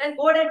cheaper and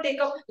go ahead and take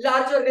up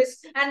larger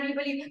risks. And we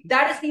believe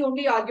that is the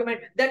only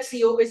argument that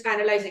CEO is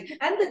analyzing,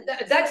 and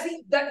that's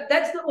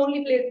the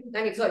only place.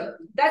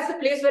 That's the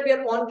place where we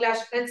are on clash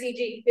and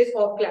CG is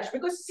off clash,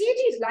 because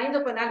CG's lines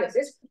of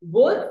analysis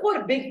work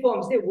for big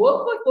firms. They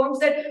work for firms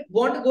that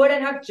want to go ahead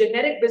and have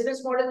generic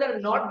business models that are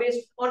not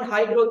based on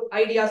high growth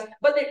ideas,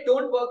 but they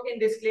don't work in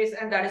this place,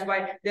 and that is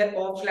why they're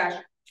off clash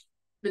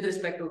with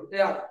respect to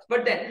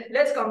but then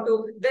let's come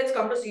to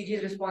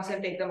CG's response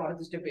and take them out of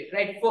this debate.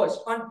 Right, first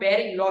on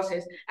bearing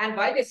losses, and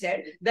why they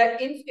said that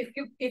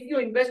if you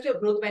invest your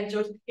growth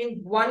ventures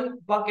in one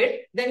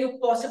bucket, then you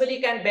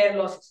possibly can bear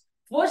losses.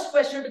 First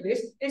question to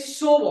this is,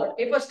 so what?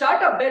 If a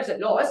startup bears a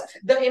loss,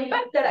 the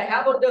impact that I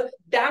have or the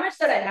damage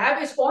that I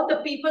have is on the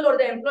people or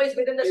the employees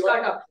within the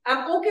startup.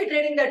 I'm okay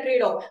trading that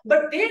trade-off.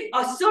 But they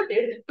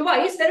asserted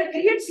twice that it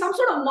creates some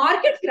sort of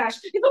market crash.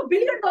 If a $1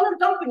 billion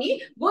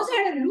company goes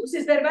ahead and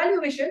loses their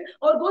valuation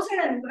or goes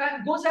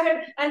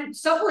ahead and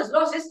suffers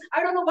losses,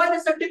 I don't know why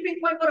there's a tipping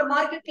point for a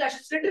market crash.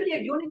 It's literally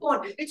a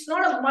unicorn. It's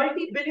not a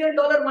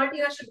multi-billion-dollar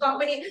multinational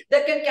company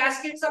that can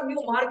cascade some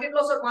new market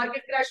loss or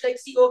market crash like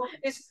CEO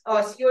is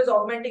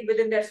augmenting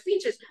within their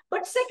speeches.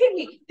 But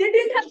secondly, they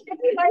didn't have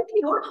any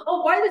likelihood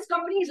of why this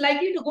company is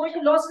likely to go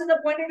into losses in the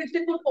point at which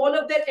they put all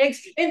of their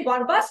eggs in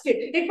one basket.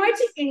 It might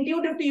seem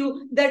intuitive to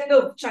you that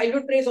the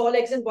childhood phrase all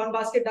eggs in one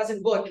basket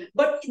doesn't work.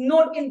 But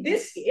note, in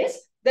this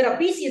case, there are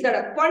VCs that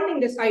are funding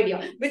this idea,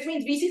 which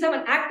means VCs have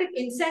an active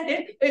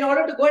incentive in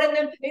order to go ahead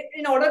and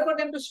in order for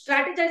them to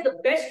strategize the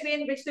best way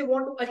in which they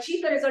want to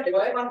achieve the result in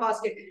one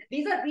basket.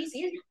 These are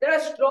VCs that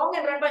are strong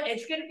and run by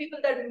educated people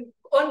that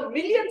earn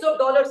millions of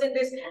dollars in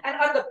this and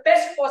are the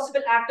best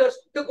possible actors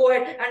to go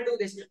ahead and do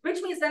this. Which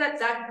means that at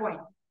that point,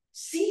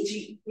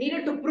 CG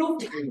needed to prove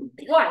to you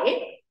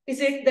why is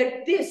it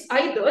that this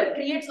either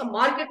creates a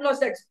market loss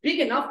that's big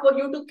enough for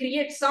you to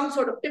create some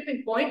sort of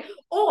tipping point,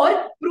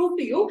 or prove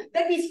to you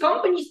that these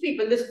companies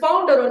people, this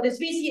founder or this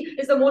VC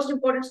is the most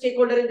important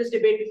stakeholder in this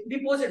debate.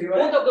 We posit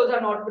both of those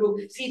are not true.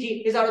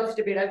 CG is out of this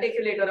debate. I'll take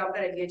you later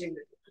after engaging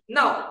with you.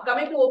 Now,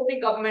 coming to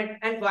opening government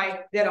and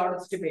why they're out of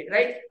this debate,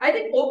 right? I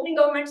think opening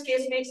government's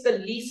case makes the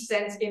least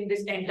sense in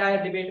this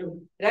entire debate,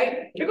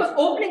 right? Because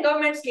opening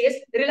government's case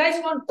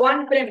relies on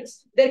one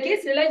premise. Their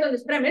case relies on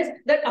this premise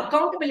that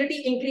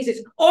accountability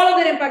increases. All of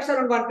their impacts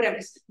are on one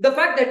premise. The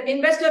fact that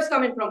investors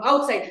come in from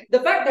outside, the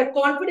fact that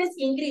confidence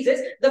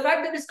increases, the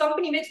fact that this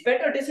company makes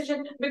better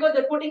decisions because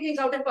they're putting things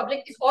out in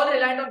public is all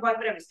reliant on one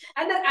premise.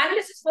 And the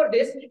analysis for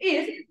this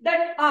is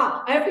that,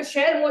 I have to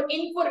share more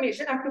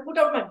information, I have to put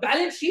out my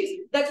balance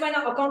sheets. That's why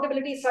now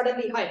accountability is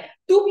suddenly high.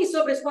 Two pieces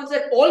of response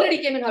that already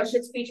came in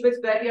Harshith's speech, which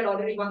where we had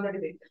already won the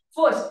debate.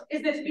 First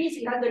is this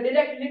VC has the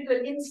direct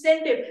literal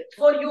incentive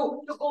for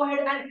you to go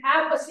ahead and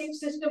have a safe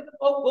system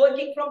of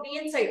working from the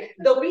inside.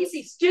 The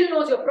VC still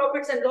knows your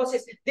profits and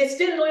losses. They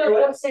still know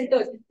your cost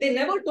centers. They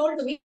never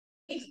told me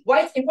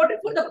why it's important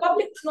for the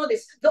public to know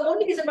this. The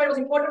only reason why it was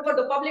important for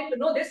the public to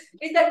know this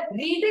is that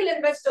retail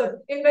investors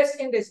invest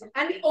in this.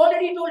 And we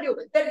already told you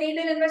that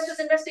retail investors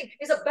investing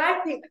is a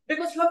bad thing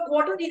because you have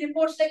quarterly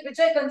reports like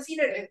Vijay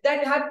considered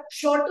that have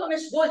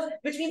short-termist goals,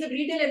 which means if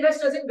retail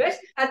investors invest,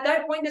 at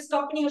that point, this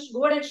company has to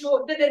go ahead and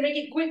show that they're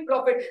making quick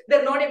profit.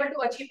 They're not able to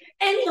achieve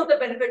any of the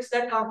benefits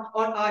that come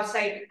on our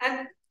side.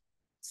 And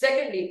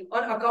secondly,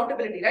 on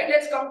accountability, right?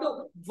 Let's come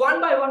to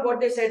one by one what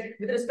they said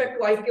with respect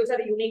to IPOs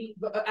are a unique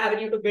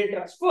avenue to build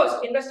trust.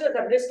 First, investors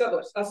are risk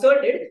averse,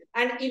 asserted,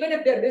 and even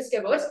if they're risk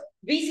averse,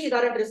 VCs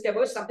aren't risk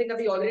averse, something that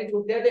we already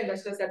proved. They're the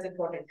investors, that's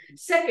important.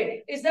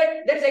 Second is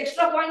that there's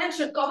extra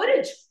financial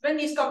coverage when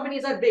these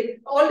companies are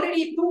big.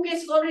 Already, two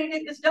cases already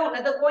take this down.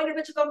 At the point at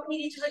which a company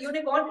reaches a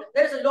unicorn,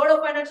 there is a lot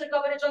of financial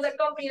coverage on that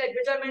company, like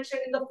which I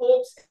mentioned in the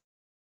Forbes,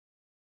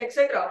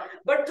 etc.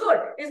 But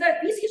third is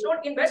that VCs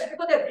don't invest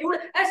because they're viewed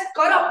as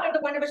corrupt at the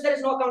point at which there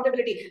is no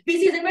accountability.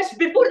 VCs invest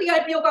before the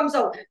IPO comes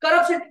out.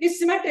 Corruption is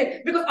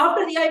symmetric because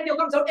after the IPO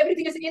comes out,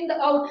 everything is in the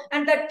out,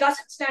 and that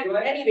doesn't stand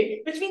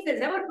anyway. Which means they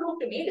never proved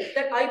to me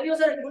that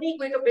IPOs are a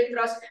unique way to build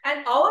trust.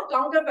 And our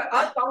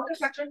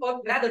counterfactual,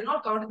 or rather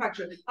not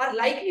counterfactual, our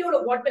likelihood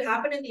of what will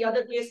happen in the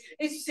other case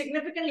is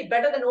significantly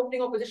better than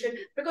opening opposition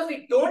because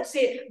we don't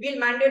say we'll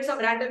mandate some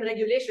random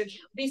regulation.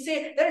 We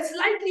say that it's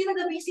likely that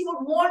the VC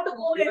would want to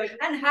go ahead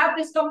and have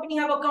this company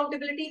have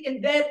accountability in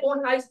their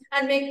own eyes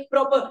and make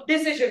proper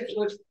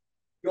decisions.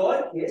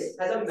 Your case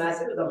has a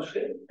massive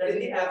assumption that in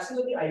the absence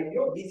of the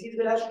IPO, VCs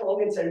will have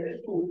strong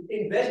incentives to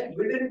invest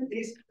within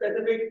these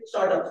specific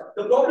startups.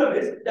 The problem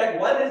is that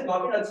while there is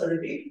market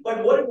uncertainty,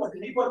 but more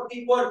importantly,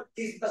 for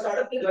these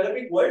startups in the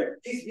developing world,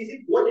 these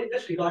VCs won't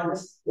invest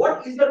regardless.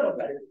 What is your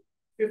comparison?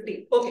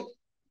 50. Okay.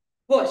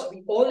 First,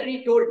 we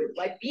already told you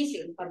why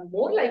VCs are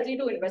more likely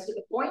to invest at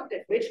the point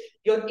at which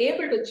you're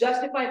able to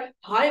justify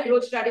high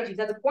growth strategies,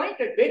 at the point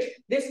at which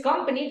this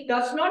company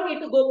does not need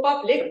to go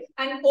public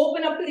and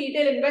open up to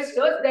retail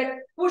investors that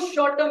push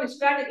short-term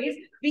strategies.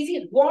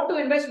 VCs want to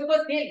invest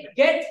because they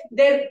get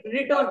their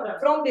return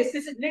from this.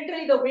 This is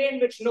literally the way in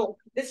which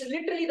this is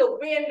literally the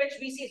way in which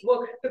VCs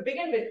work to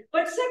begin with.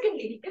 But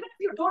secondly, even if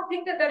you don't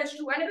think that that is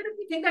true, and even if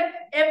you think that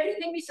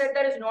everything we said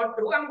that is not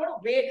true, I'm going to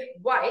weigh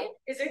why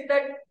is it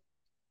that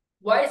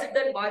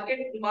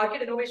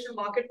market innovation,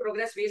 market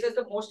progress ways is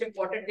the most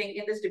important thing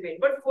in this debate?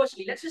 But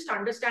firstly, let's just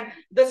understand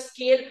the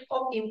scale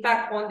of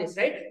impact on this,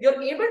 right?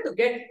 You're able to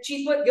get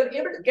cheaper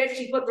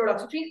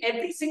products, which means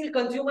every single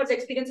consumer's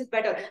experience is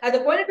better. At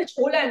the point at which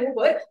Ola and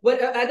Uber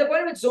at the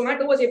point at which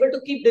Zomato was able to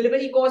keep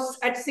delivery costs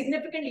at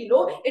significantly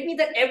low, it means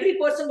that every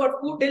person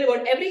got food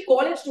delivered, every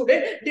college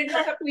student did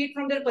not have to eat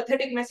from their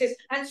pathetic messes,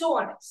 and so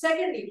on.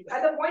 Secondly,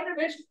 at the point at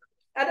which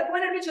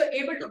you're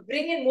able to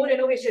bring in more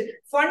innovation,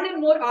 fund in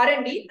more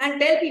R&D, and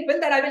tell people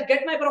that I will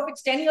get my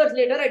profits 10 years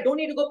later, I don't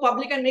need to go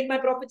public and make my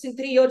profits in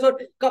 3 years or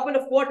couple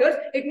of quarters.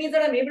 It means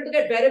that I'm able to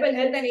get wearable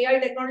health and AI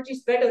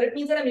technologies better. It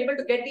means that I'm able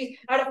to get these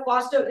at a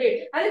faster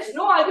rate. And it's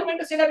no argument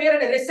to say that we are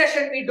in a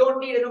recession, we don't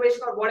need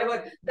innovation or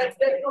whatever. There's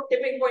no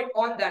tipping point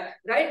on that,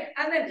 right?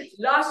 And then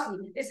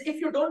lastly, is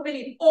if you don't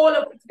believe all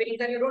of these things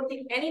and you don't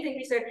think anything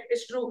we said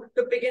is true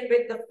to begin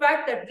with, the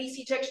fact that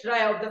VC checks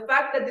dry out, the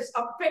fact that this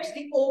affects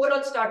the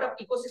overall startup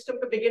ecosystem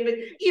to begin with,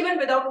 even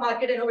without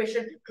market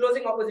innovation,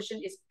 closing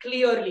opposition is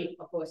clearly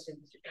a first in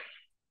this.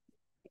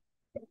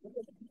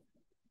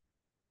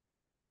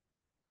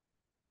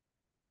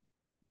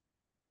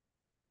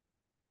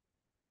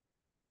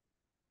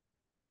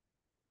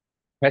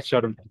 Yes,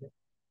 Sharon.